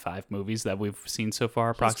 75 movies that we've seen so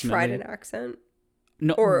far, approximately. He's tried an accent?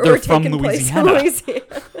 No, or they're from taken Louisiana. Place in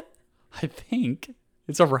Louisiana. I think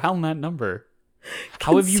it's around that number.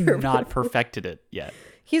 How have you not perfected it yet?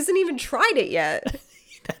 He hasn't even tried it yet.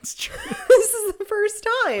 That's true. This is the first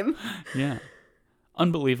time. Yeah.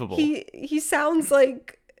 Unbelievable. He sounds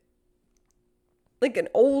like an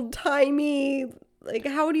old-timey Like,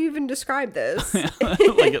 how would you even describe this?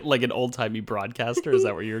 like an old-timey broadcaster? Is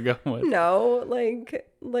that what you were going with? No,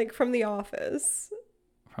 like from The Office.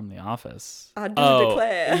 From The Office. I do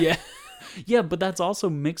declare. Yeah. Yeah, but that's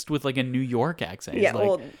also mixed with like a New York accent. Yeah, It's like,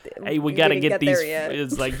 well, hey, we gotta get these. there yet.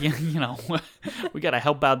 It's like we gotta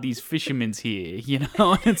help out these fishermen's here.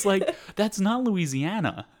 And it's like that's not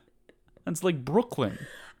Louisiana. That's like Brooklyn.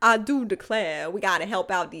 I do declare we gotta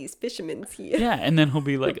help out these fishermen here. Yeah, and then he'll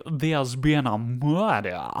be like, "There's been a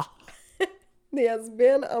murder There's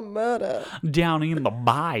been a murder. down in the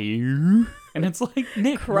bayou," and it's like,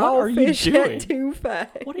 Nick, what are you Crawfish doing? at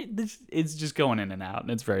 2-5. It's just going in and out,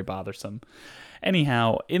 and it's very bothersome.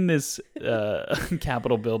 Anyhow, in this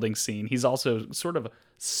Capitol building scene, he's also sort of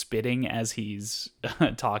spitting as he's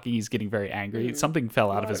talking. He's getting very angry. Something fell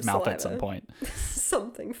out of his mouth at some point.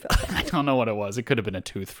 Something fell. I don't know what it was. It could have been a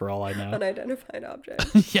tooth for all I know. Unidentified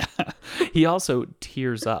object. Yeah. He also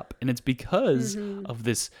tears up, and it's because of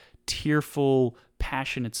this tearful,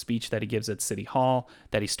 passionate speech that he gives at City Hall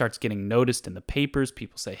that he starts getting noticed in the papers.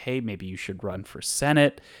 People say, hey, maybe you should run for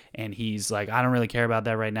Senate. And he's like, I don't really care about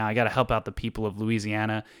that right now. I got to help out the people of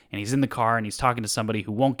Louisiana. And he's in the car and he's talking to somebody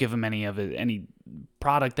who won't give him any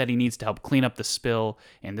product that he needs to help clean up the spill.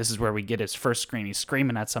 And this is where we get his first screen. He's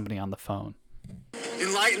screaming at somebody on the phone.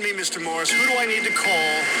 Enlighten me, Mr. Morris. Who do I need to call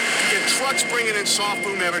to get trucks bringing in soft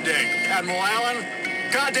boom every day? Admiral Allen?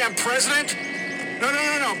 Goddamn president? No.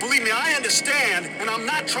 Believe me, I understand, and I'm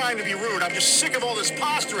not trying to be rude. I'm just sick of all this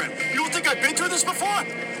posturing. You don't think I've been through this before?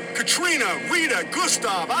 Katrina, Rita,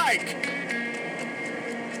 Gustav, Ike.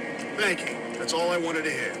 Thank you. That's all I wanted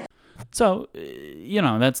to hear. So,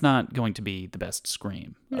 that's not going to be the best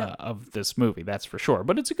scream of this movie, that's for sure.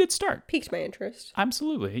 But it's a good start. Piqued my interest.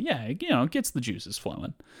 Absolutely. Yeah, it gets the juices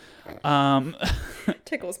flowing.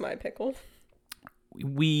 Tickles my pickle.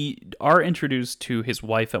 We are introduced to his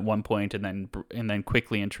wife at one point, and then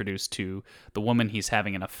quickly introduced to the woman he's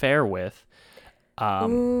having an affair with.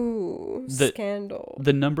 Scandal.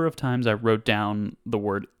 The number of times I wrote down the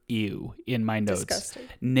word ew in my notes. Disgusting.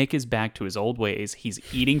 Nick is back to his old ways. He's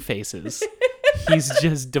eating faces. He's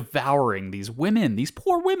just devouring these women, these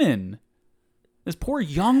poor women. This poor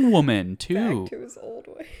young woman, too. Back to his old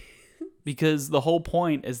way. Because the whole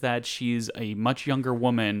point is that she's a much younger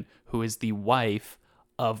woman who is the wife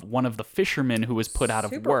of one of the fishermen who was put out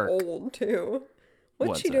of work. Super old, too.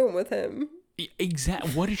 What's she doing with him?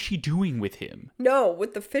 Exactly. What is she doing with him? No,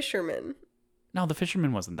 with the fisherman. No, the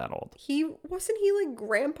fisherman wasn't that old. Wasn't he like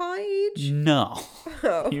grandpa age? No.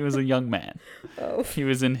 Oh. He was a young man. Oh. He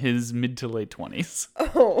was in his mid to late 20s.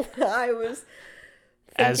 Oh, I was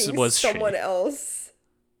thinking As was someone she. else.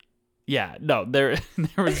 Yeah, no, there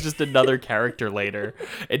was just another character later,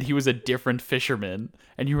 and he was a different fisherman.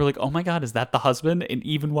 And you were like, oh my God, is that the husband? And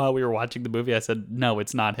even while we were watching the movie, I said, no,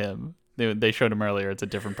 it's not him. They showed him earlier. It's a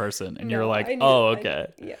different person. And you're like, oh, okay.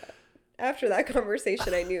 Yeah. After that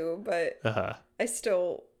conversation, I knew, but I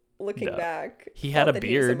still, looking back, he had a beard.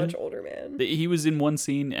 He was a much older man. He was in one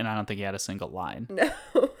scene, and I don't think he had a single line. No.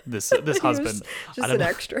 This husband. Just an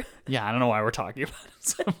extra. Yeah, I don't know why we're talking about it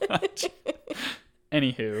so much.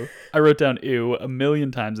 Anywho, I wrote down ew a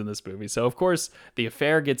million times in this movie. So, of course, the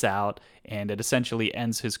affair gets out, and it essentially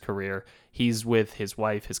ends his career. He's with his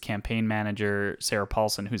wife, his campaign manager, Sarah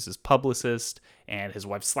Paulson, who's his publicist, and his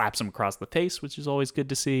wife slaps him across the face, which is always good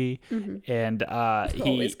to see. Mm-hmm. And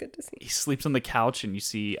always good to see. He sleeps on the couch, and you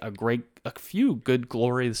see a few good,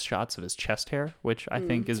 glorious shots of his chest hair, which I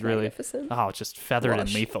think is really... it's just feathered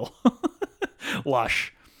and lethal.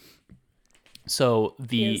 Lush. So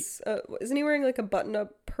isn't he wearing like a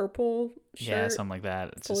button-up purple shirt? Yeah, something like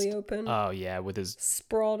that. It's fully open. Oh yeah, with his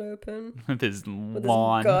sprawled open. with his with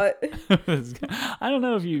lawn. His gut. I don't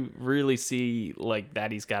know if you really see like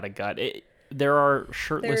that. He's got a gut. There are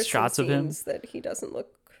shirtless shots of him that he doesn't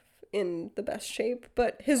look in the best shape,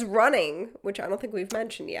 but his running, which I don't think we've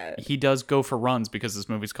mentioned yet. He does go for runs because this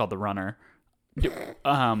movie's called The Runner.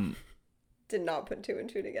 Did not put two and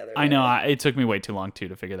two together. I know. It took me way too long, too,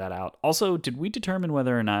 to figure that out. Also, did we determine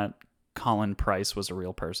whether or not Colin Price was a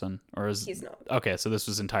real person? He's not. Okay, so this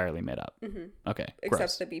was entirely made up. Mm-hmm. Okay,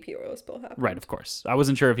 except the BP oil spill happened. Right, of course. I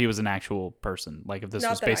wasn't sure if he was an actual person, like if this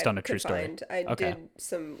was based on a true story. I did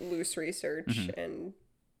some loose research and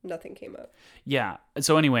nothing came up. Yeah.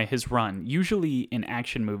 So anyway, his run. Usually in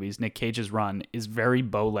action movies, Nick Cage's run is very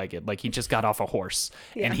bow-legged. Like he just got off a horse,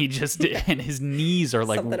 and and his knees are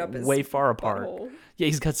like way far apart. Butthole. Yeah,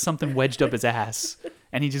 he's got something wedged up his ass,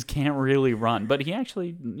 and he just can't really run. But he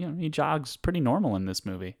actually, he jogs pretty normal in this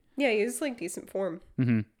movie. Yeah, he's like decent form.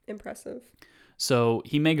 Mm-hmm. Impressive. So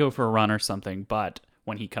he may go for a run or something, but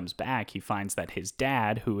when he comes back, he finds that his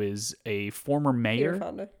dad, who is a former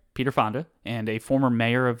mayor. Peter Fonda, and a former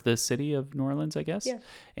mayor of the city of New Orleans, I guess. Yeah.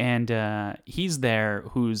 And he's there,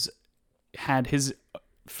 who's had his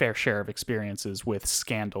fair share of experiences with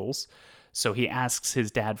scandals. So he asks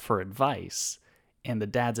his dad for advice, and the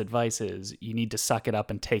dad's advice is, you need to suck it up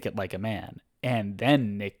and take it like a man. And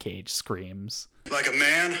then Nick Cage screams. Like a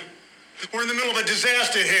man? We're in the middle of a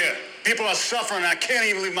disaster here. People are suffering. I can't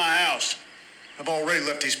even leave my house. I've already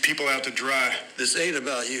left these people out to dry. This ain't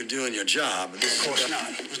about you doing your job. Of course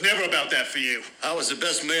not. It was never about that for you. I was the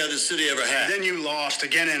best mayor this city ever had. Then you lost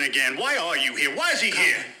again and again. Why are you here? Why is he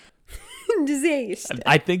here? Disaster.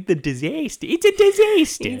 I think the disaster. It's a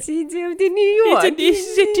disaster. It's New York.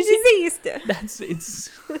 It's a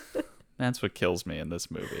disaster. That's what kills me in this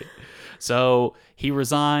movie. So he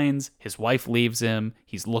resigns. His wife leaves him.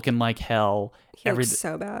 He's looking like hell. He looks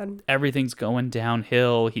so bad. Everything's going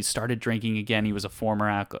downhill. He started drinking again. He was a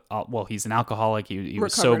former he's an alcoholic. He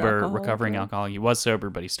was sober, recovering alcoholic. He was sober,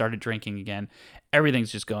 but he started drinking again.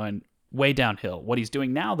 Everything's just going way downhill. What he's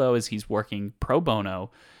doing now, though, is he's working pro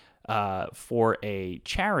bono for a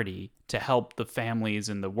charity to help the families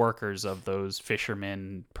and the workers of those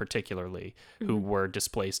fishermen, particularly, who were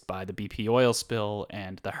displaced by the BP oil spill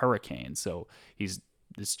and the hurricane. So he's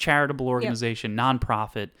this charitable organization,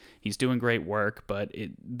 nonprofit. He's doing great work, but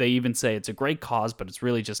they even say it's a great cause, but it's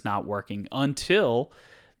really just not working until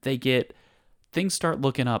things start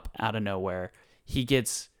looking up out of nowhere.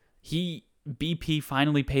 BP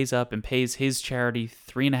finally pays up and pays his charity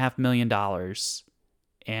 $3.5 million.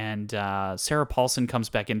 And Sarah Paulson comes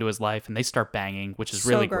back into his life, and they start banging, which is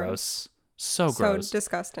really gross. So gross. So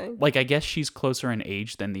disgusting. Like, I guess she's closer in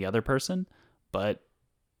age than the other person, but...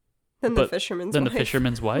 the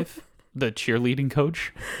fisherman's wife, the cheerleading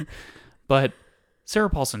coach. But Sarah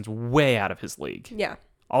Paulson's way out of his league. Yeah.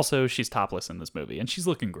 Also, she's topless in this movie, and she's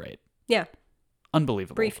looking great. Yeah.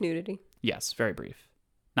 Unbelievable. Brief nudity. Yes, very brief.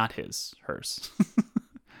 Not hers.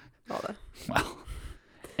 Although. Well,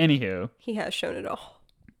 anywho. He has shown it all.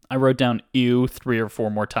 I wrote down ew 3 or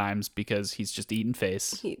 4 more times because he's just eating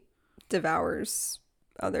face. He devours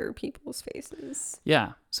other people's faces.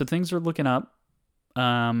 Yeah. So things are looking up.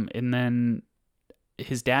 And then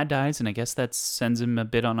his dad dies, and I guess that sends him a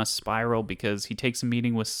bit on a spiral because he takes a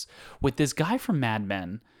meeting with this guy from Mad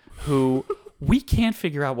Men who we can't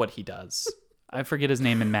figure out what he does. I forget his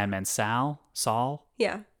name in Mad Men. Saul?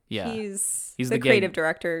 Yeah. Yeah. He's the creative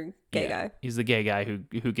director, gay guy. He's the gay guy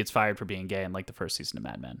who gets fired for being gay in like the first season of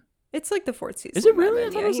Mad Men. It's like the 4th season. Is it really?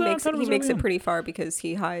 He makes it pretty far because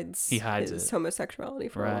he hides his homosexuality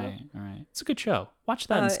for a while. Right. It's a good show. Watch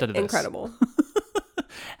that instead of this. Incredible.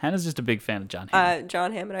 Hannah's just a big fan of John Hamm.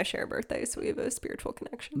 John Hamm and I share a birthday, so we have a spiritual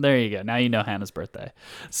connection. There you go. Now you know Hannah's birthday.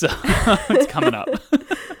 So it's coming up.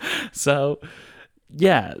 So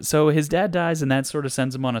his dad dies, and that sort of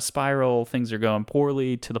sends him on a spiral. Things are going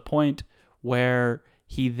poorly to the point where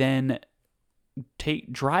he then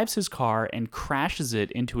drives his car and crashes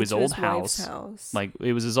it into his old house. Like,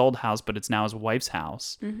 it was his old house, but it's now his wife's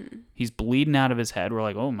house. Mm-hmm. He's bleeding out of his head. We're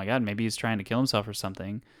like, oh my God, maybe he's trying to kill himself or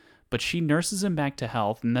something. But she nurses him back to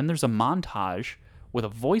health, and then there's a montage with a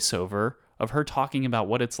voiceover of her talking about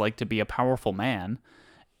what it's like to be a powerful man.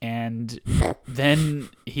 And then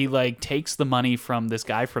he takes the money from this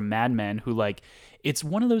guy from Mad Men who it's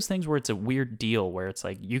one of those things where it's a weird deal where it's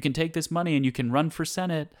like, you can take this money and you can run for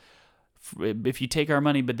Senate if you take our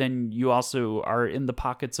money, but then you also are in the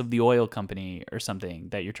pockets of the oil company or something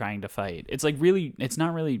that you're trying to fight. It's it's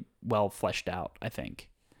not really well fleshed out, I think.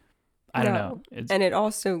 I don't know. And it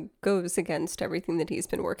also goes against everything that he's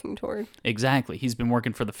been working toward. Exactly. He's been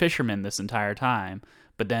working for the fishermen this entire time,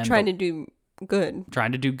 but then trying to do good.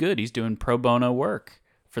 He's doing pro bono work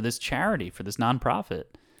for this charity, for this nonprofit.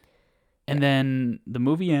 And then the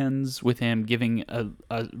movie ends with him giving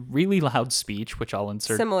a really loud speech, which I'll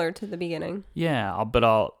insert. Similar to the beginning. Yeah,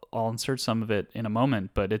 I'll insert some of it in a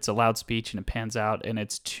moment, but it's a loud speech and it pans out and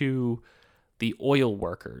it's to the oil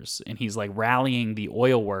workers, and he's rallying the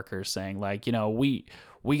oil workers, saying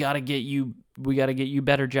we got to get you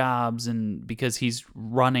better jobs, and because he's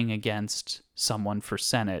running against someone for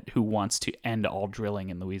Senate who wants to end all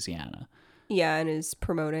drilling in Louisiana. Yeah, and is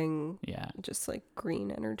promoting just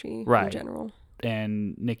green energy in general.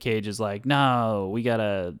 And Nick Cage is like, no, we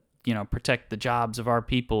gotta protect the jobs of our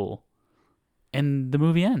people, and the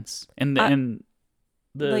movie ends. And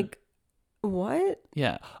what?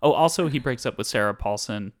 Yeah. Oh, also he breaks up with Sarah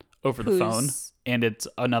Paulson over the phone, and it's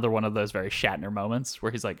another one of those very Shatner moments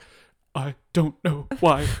where he's like, I don't know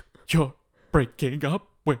why you're breaking up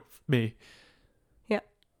with me. Yeah.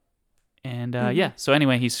 And yeah, so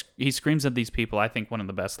anyway, he screams at these people. I think one of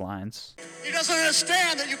the best lines. He doesn't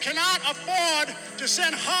understand that you cannot afford to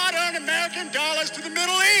send hard-earned American dollars to the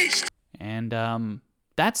Middle East. And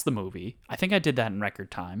that's the movie. I think I did that in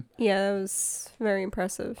record time. Yeah, that was very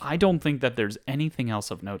impressive. I don't think that there's anything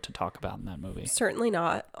else of note to talk about in that movie. Certainly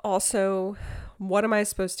not. Also, what am I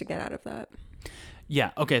supposed to get out of that?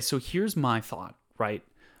 Yeah, okay, so here's my thought, right?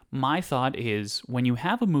 My thought is when you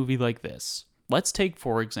have a movie like this, let's take,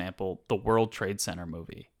 for example, the World Trade Center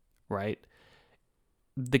movie, right?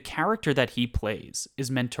 The character that he plays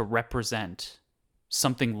is meant to represent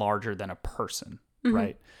something larger than a person,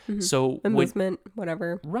 right? Mm-hmm. So a movement,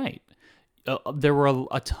 whatever. Right. There were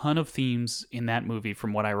a ton of themes in that movie,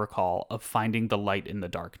 from what I recall, of finding the light in the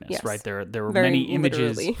darkness. Yes. Right. There were Very many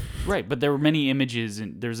images. literally. Right, but there were many images,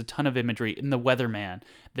 and there's a ton of imagery in The Weatherman.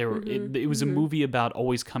 It was a movie about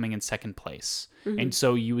always coming in second place, and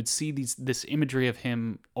so you would see this imagery of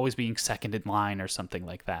him always being second in line or something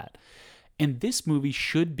like that. And this movie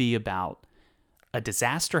should be about a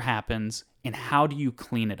disaster happens, and how do you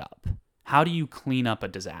clean it up? How do you clean up a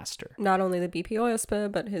disaster? Not only the BP oil spill,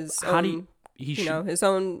 but his own, his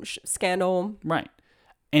own scandal. Right.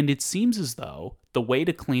 And it seems as though the way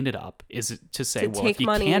to clean it up is to say, well, take if you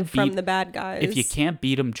money can't from beat the bad guys. if you can't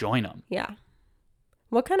beat them, join them. Yeah.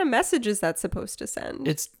 What kind of message is that supposed to send?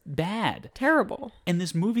 It's bad. Terrible. And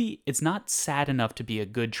this movie, it's not sad enough to be a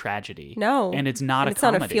good tragedy. No. And it's not and a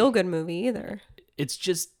comedy. It's not a feel-good movie either. It's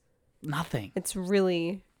just nothing. It's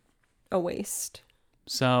really a waste.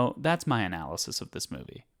 So that's my analysis of this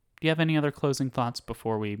movie. Do you have any other closing thoughts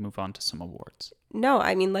before we move on to some awards? No,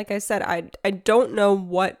 I mean, like I said, I don't know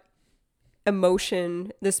what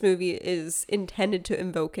emotion this movie is intended to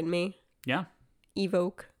invoke in me. Yeah.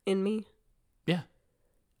 Evoke in me. Yeah.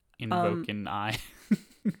 Invoke in I.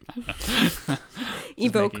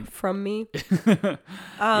 Evoke from me.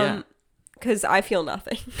 Yeah. Because I feel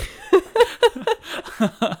nothing.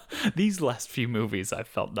 These last few movies, I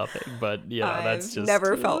felt nothing, but that's just... I've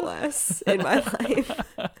never felt less in my life.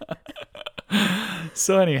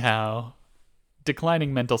 So anyhow,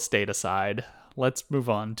 declining mental state aside, let's move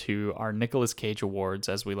on to our Nicolas Cage awards,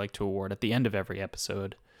 as we like to award at the end of every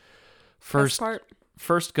episode. First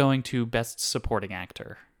going to Best Supporting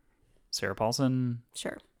Actor. Sarah Paulson.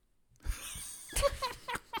 Sure.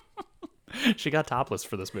 She got topless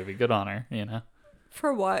for this movie. Good on her, you know.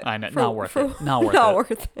 For what? I know, not worth it. Not worth not it.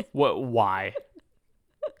 worth it. What? Why?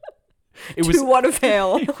 To what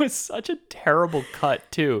avail? It was such a terrible cut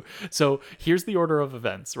too. So here's the order of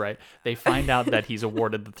events, right? They find out that he's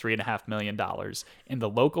awarded the $3.5 million, and the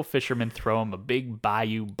local fishermen throw him a big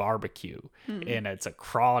bayou barbecue, and it's a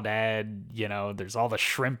crawdad. You know, there's all the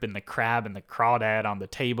shrimp and the crab and the crawdad on the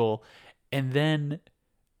table, and then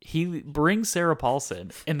he brings Sarah Paulson,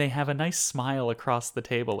 and they have a nice smile across the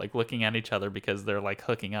table, like looking at each other because they're like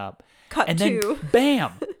hooking up. Cut then, to.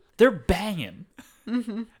 bam, they're banging.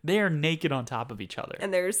 Mm-hmm. They are naked on top of each other.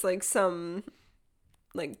 And there's like some,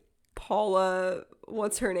 like Paula,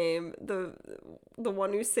 what's her name? The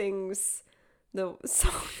one who sings the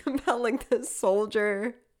song about like the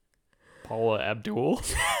soldier. Paula Abdul?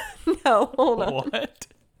 No, hold on. What?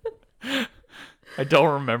 I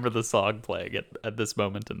don't remember the song playing at this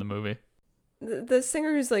moment in the movie. The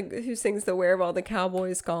singer who sings the Where Have All the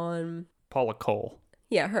Cowboys Gone? Paula Cole.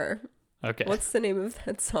 Yeah, her. Okay. What's the name of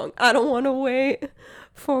that song? I don't want to wait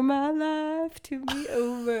for my life to be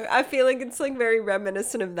over. I feel like it's like very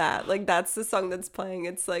reminiscent of that. Like that's the song that's playing.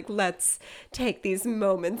 It's like, let's take these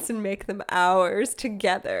moments and make them ours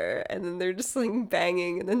together. And then they're just like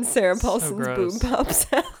banging, and then Sarah Paulson's boob pops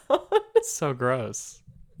out. So gross.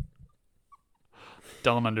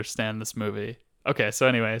 Don't understand this movie. Okay, so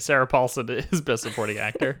anyway, Sarah Paulson is Best Supporting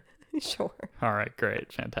Actor. Sure. All right,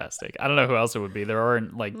 great, fantastic. I don't know who else it would be. There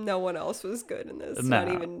aren't like no one else was good in this. No.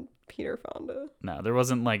 Not even Peter Fonda. No, there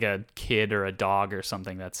wasn't like a kid or a dog or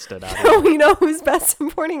something that stood out. Oh, you know who's Best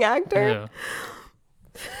Supporting Actor?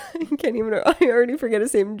 Who? I can't even. I already forget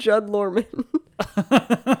his name. Judd Lorman.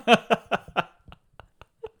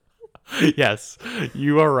 Yes,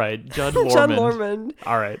 you are right. Judd Lorman. Judd Lorman.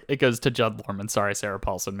 All right, it goes to Judd Lorman. Sorry, Sarah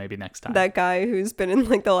Paulson. Maybe next time. That guy who's been in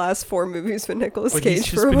like the last 4 movies with Nicolas Cage he's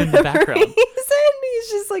just for been whatever in the background. He's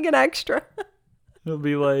just like an extra. It'll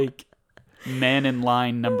be like Man in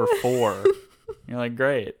Line number 4. You're like,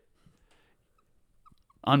 great.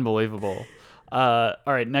 Unbelievable. All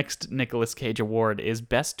right, next Nicolas Cage award is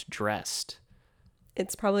Best Dressed.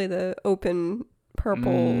 It's probably the open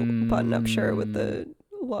purple button-up shirt with the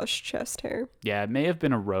lush chest hair. Yeah, it may have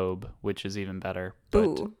been a robe, which is even better. But,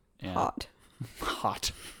 Ooh, yeah. hot.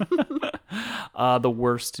 Hot. The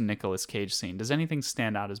worst Nicolas Cage scene. Does anything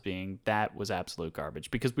stand out as being that was absolute garbage?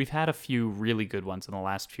 Because we've had a few really good ones in the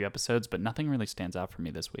last few episodes, but nothing really stands out for me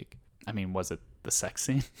this week. I mean, was it the sex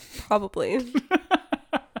scene? Probably.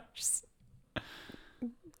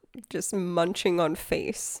 just munching on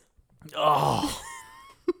face. Oh.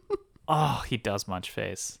 Oh, he does munch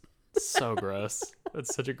face. So gross.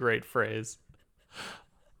 That's such a great phrase.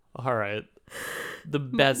 All right. The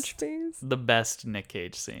best Nick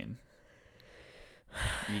Cage scene.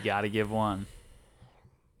 You got to give one.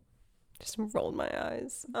 Just rolled my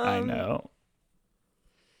eyes. I know.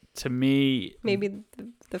 To me, maybe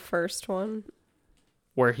the first one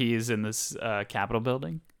where he's in this Capitol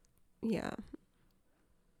building. Yeah.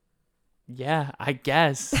 Yeah, I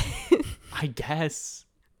guess. I guess.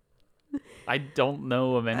 I don't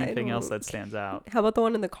know of anything else that stands out. How about the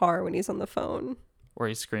one in the car when he's on the phone? Where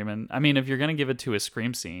he's screaming. I mean, if you're going to give it to a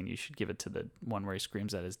scream scene, you should give it to the one where he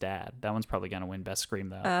screams at his dad. That one's probably going to win Best Scream,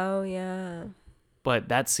 though. Oh, yeah. But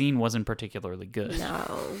that scene wasn't particularly good.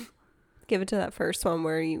 No. Give it to that first one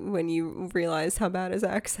when you realize how bad his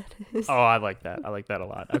accent is. Oh, I like that. I like that a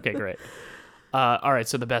lot. Okay, great. All right,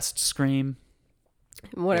 so the best scream.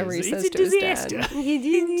 Whatever he says to his dad.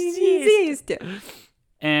 He's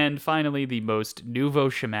And finally, the most nouveau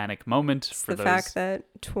shamanic moment for the fact that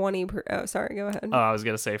 20 oh, sorry, go ahead. Oh, I was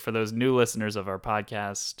going to say, for those new listeners of our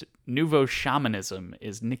podcast, nouveau shamanism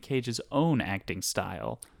is Nick Cage's own acting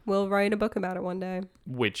style. We'll write a book about it one day.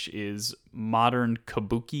 Which is modern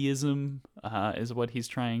kabukiism, is what he's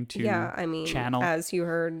trying to channel. As you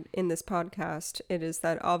heard in this podcast, it is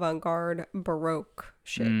that avant-garde Baroque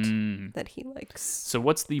shit that he likes. So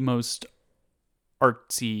what's the most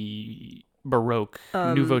artsy Baroque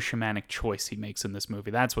nouveau shamanic choice he makes in this movie?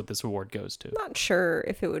 That's what this award goes to. Not sure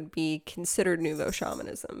if it would be considered nouveau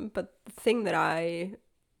shamanism, but the thing that I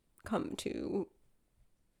come to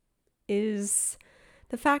is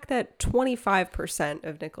the fact that 25%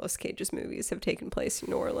 of Nicolas Cage's movies have taken place in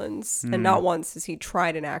New Orleans, and not once has he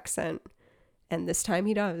tried an accent, and this time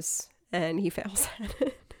he does, and he fails at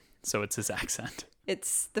it. So it's his accent.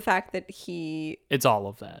 It's the fact that It's all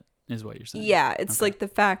of that, is what you're saying. Yeah, it's like the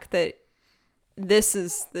fact that this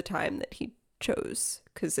is the time that he chose,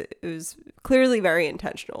 because it was clearly very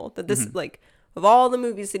intentional that this, like, of all the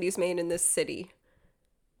movies that he's made in this city,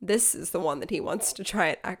 this is the one that he wants to try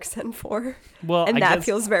an accent for. Well, and that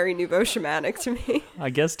feels very nouveau shamanic to me. I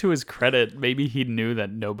guess to his credit, maybe he knew that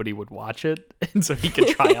nobody would watch it, and so he could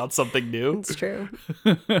try out something new. It's true.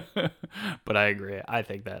 But I agree. I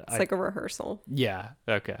think that it's like a rehearsal. Yeah.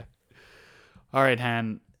 Okay. All right,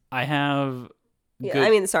 Han. I have. Yeah,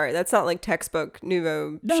 I mean, sorry, that's not like textbook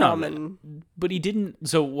nouveau shaman. But he didn't.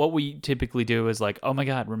 So what we typically do is like, oh my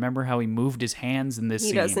God, remember how he moved his hands in this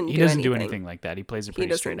scene? He doesn't do anything like that. He plays it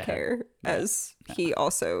pretty straight ahead. He doesn't care, as he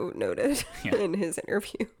also noted in his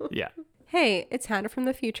interview. Yeah. Hey, it's Hannah from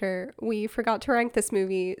the future. We forgot to rank this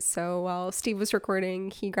movie, so while Steve was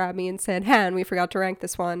recording, he grabbed me and said, Han, we forgot to rank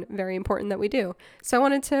this one. Very important that we do. So I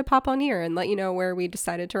wanted to pop on here and let you know where we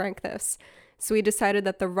decided to rank this. So we decided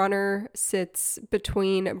that The Runner sits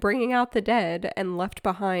between Bringing Out the Dead and Left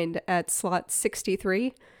Behind at slot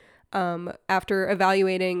 63. After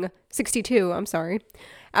evaluating 62,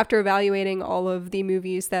 After evaluating all of the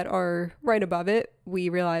movies that are right above it, we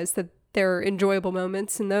realized that there are enjoyable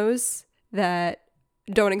moments in those that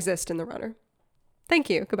don't exist in The Runner. Thank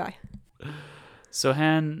you. Goodbye. So,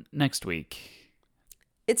 Han, next week.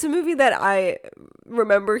 It's a movie that I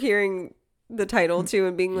remember hearing the title to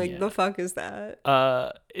and being like, the fuck is that?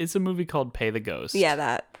 It's a movie called Pay the Ghost. Yeah,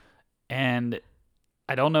 that. And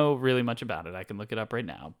I don't know really much about it. I can look it up right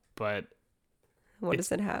now, but what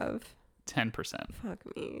does it have? 10%.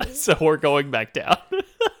 Fuck me. So we're going back down.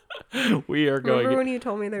 We are going. Remember when you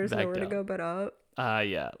told me there's nowhere to go but up?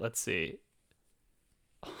 Yeah. Let's see.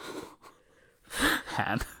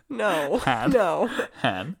 Han. No. Han. No.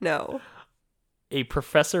 Han. No. A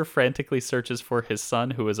professor frantically searches for his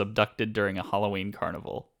son who was abducted during a Halloween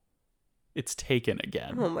carnival. It's Taken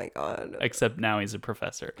again. Oh my God. Except now he's a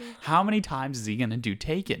professor. How many times is he going to do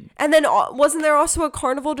Taken? And then wasn't there also a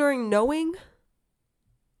carnival during Knowing?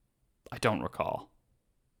 I don't recall.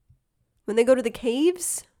 When they go to the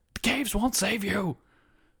caves? The caves won't save you.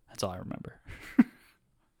 That's all I remember.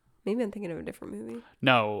 Maybe I'm thinking of a different movie.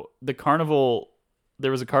 No, the carnival,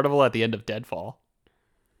 there was a carnival at the end of Deadfall.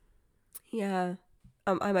 Yeah.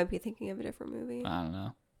 I might be thinking of a different movie. I don't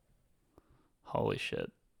know. Holy shit.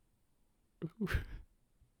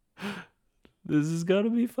 This is gonna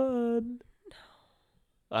be fun.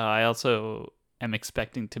 No. I also am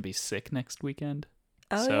expecting to be sick next weekend.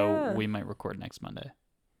 Oh, so we might record next Monday.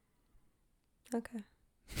 Okay.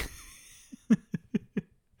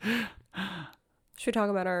 Should we talk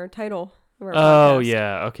about our title of our Oh, podcast?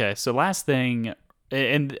 yeah. Okay. So last thing,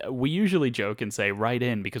 and we usually joke and say write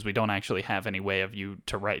in because we don't actually have any way of you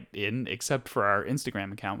to write in except for our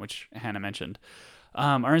Instagram account, which Hannah mentioned.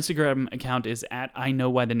 Our Instagram account is at I Know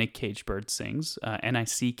Why the Nick Cage Bird Sings,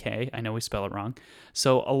 Nick. I know we spell it wrong.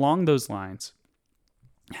 So along those lines,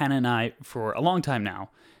 Hannah and I, for a long time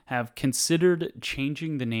now, have considered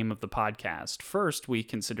changing the name of the podcast. First, we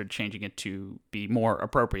considered changing it to be more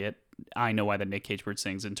appropriate. I Know Why the Nick Cage Bird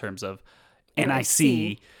Sings in terms of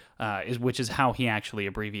NIC, which is how he actually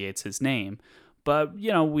abbreviates his name. But,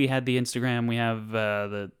 you know, we had the Instagram, we have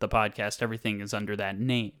the podcast, everything is under that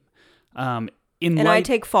name. I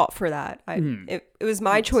take fault for that. It was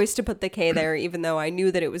my choice to put the K there, even though I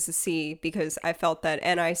knew that it was a C, because I felt that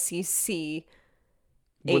NICC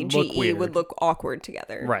would look awkward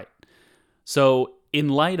together. Right. So in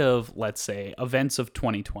light of, let's say, events of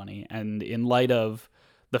 2020, and in light of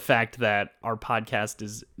the fact that our podcast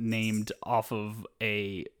is named off of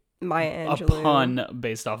a pun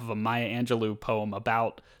based off of a Maya Angelou poem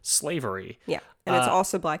about slavery. Yeah. And it's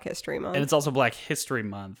also Black History Month. And it's also Black History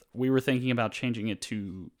Month. We were thinking about changing it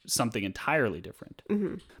to something entirely different.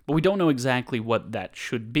 Mm-hmm. But we don't know exactly what that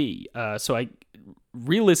should be. So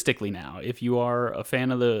realistically now, if you are a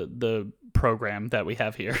fan of the program that we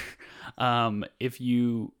have here, if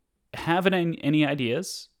you have any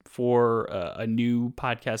ideas for a new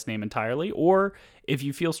podcast name entirely, or if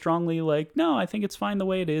you feel strongly like, no, I think it's fine the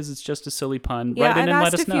way it is, it's just a silly pun, write in and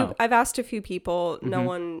let us know. I've asked a few people. Mm-hmm. No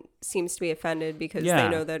one seems to be offended because they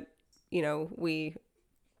know that, you know, we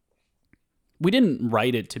didn't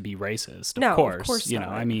write it to be racist, of course you not.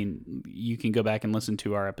 know, I mean, you can go back and listen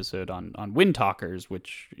to our episode on Wind Talkers,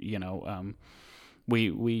 which, you know,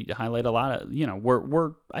 we highlight a lot of, you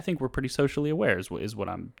know, I think we're pretty socially aware is what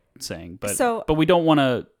I'm saying, but we don't want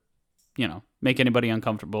to, you know, make anybody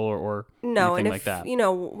uncomfortable or anything like that. You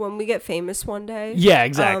know, when we get famous one day. Yeah,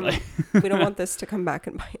 exactly. We don't want this to come back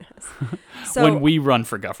and bite us. So when we run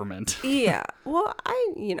for government. Yeah. Well,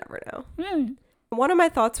 you never know. Yeah. One of my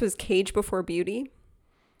thoughts was Cage Before Beauty.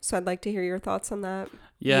 So I'd like to hear your thoughts on that.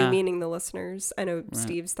 Yeah. You meaning the listeners. I know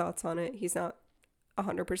Steve's thoughts on it. He's not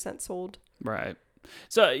 100% sold. Right.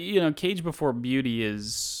 So, you know, Cage Before Beauty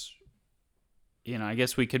is, you know, I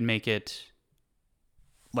guess we could make it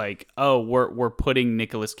like, oh, we're putting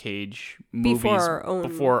Nicolas Cage movies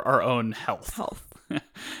before our own health.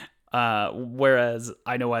 Whereas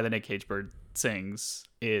I Know Why the Nick Cage Bird Sings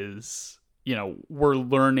is, you know, we're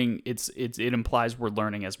learning. It implies we're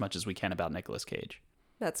learning as much as we can about Nicolas Cage.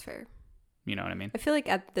 That's fair. You know what I mean? I feel like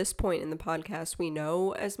at this point in the podcast, we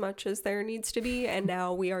know as much as there needs to be, and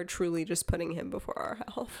now we are truly just putting him before our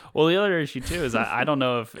health. Well, the other issue too is I don't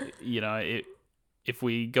know if, you know, if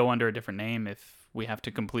we go under a different name, if we have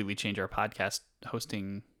to completely change our podcast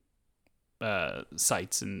hosting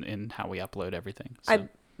sites and how we upload everything. So. I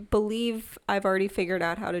believe I've already figured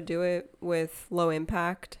out how to do it with Low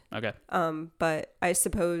Impact. Okay. But I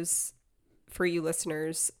suppose for you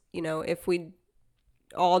listeners, you know, if we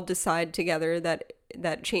all decide together that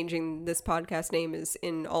changing this podcast name is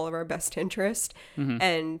in all of our best interest,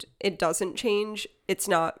 and it doesn't change, it's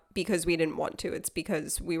not because we didn't want to, it's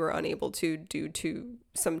because we were unable to due to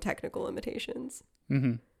some technical limitations.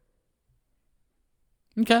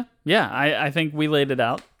 Okay. Yeah, I think we laid it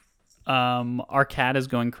out. Our cat is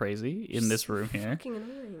going crazy in this room here. Fucking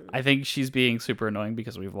annoying. I think she's being super annoying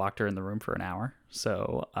because we've locked her in the room for an hour.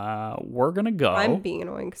 So we're gonna go. I'm being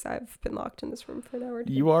annoying because I've been locked in this room for an hour.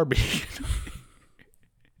 You are being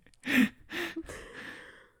annoying.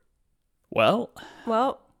 Well,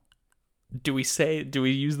 do we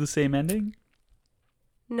use the same ending?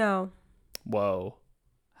 No. Whoa.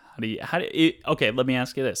 Okay, let me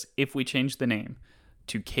ask you this. If we change the name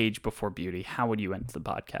to Cage Before Beauty, how would you end the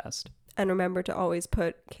podcast? And remember to always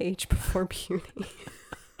put Cage Before Beauty.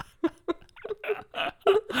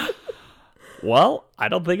 Well, I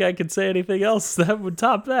don't think I can say anything else that would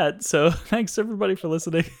top that. So thanks everybody for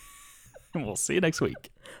listening. And we'll see you next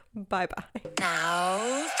week. Bye-bye. Now,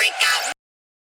 freak out!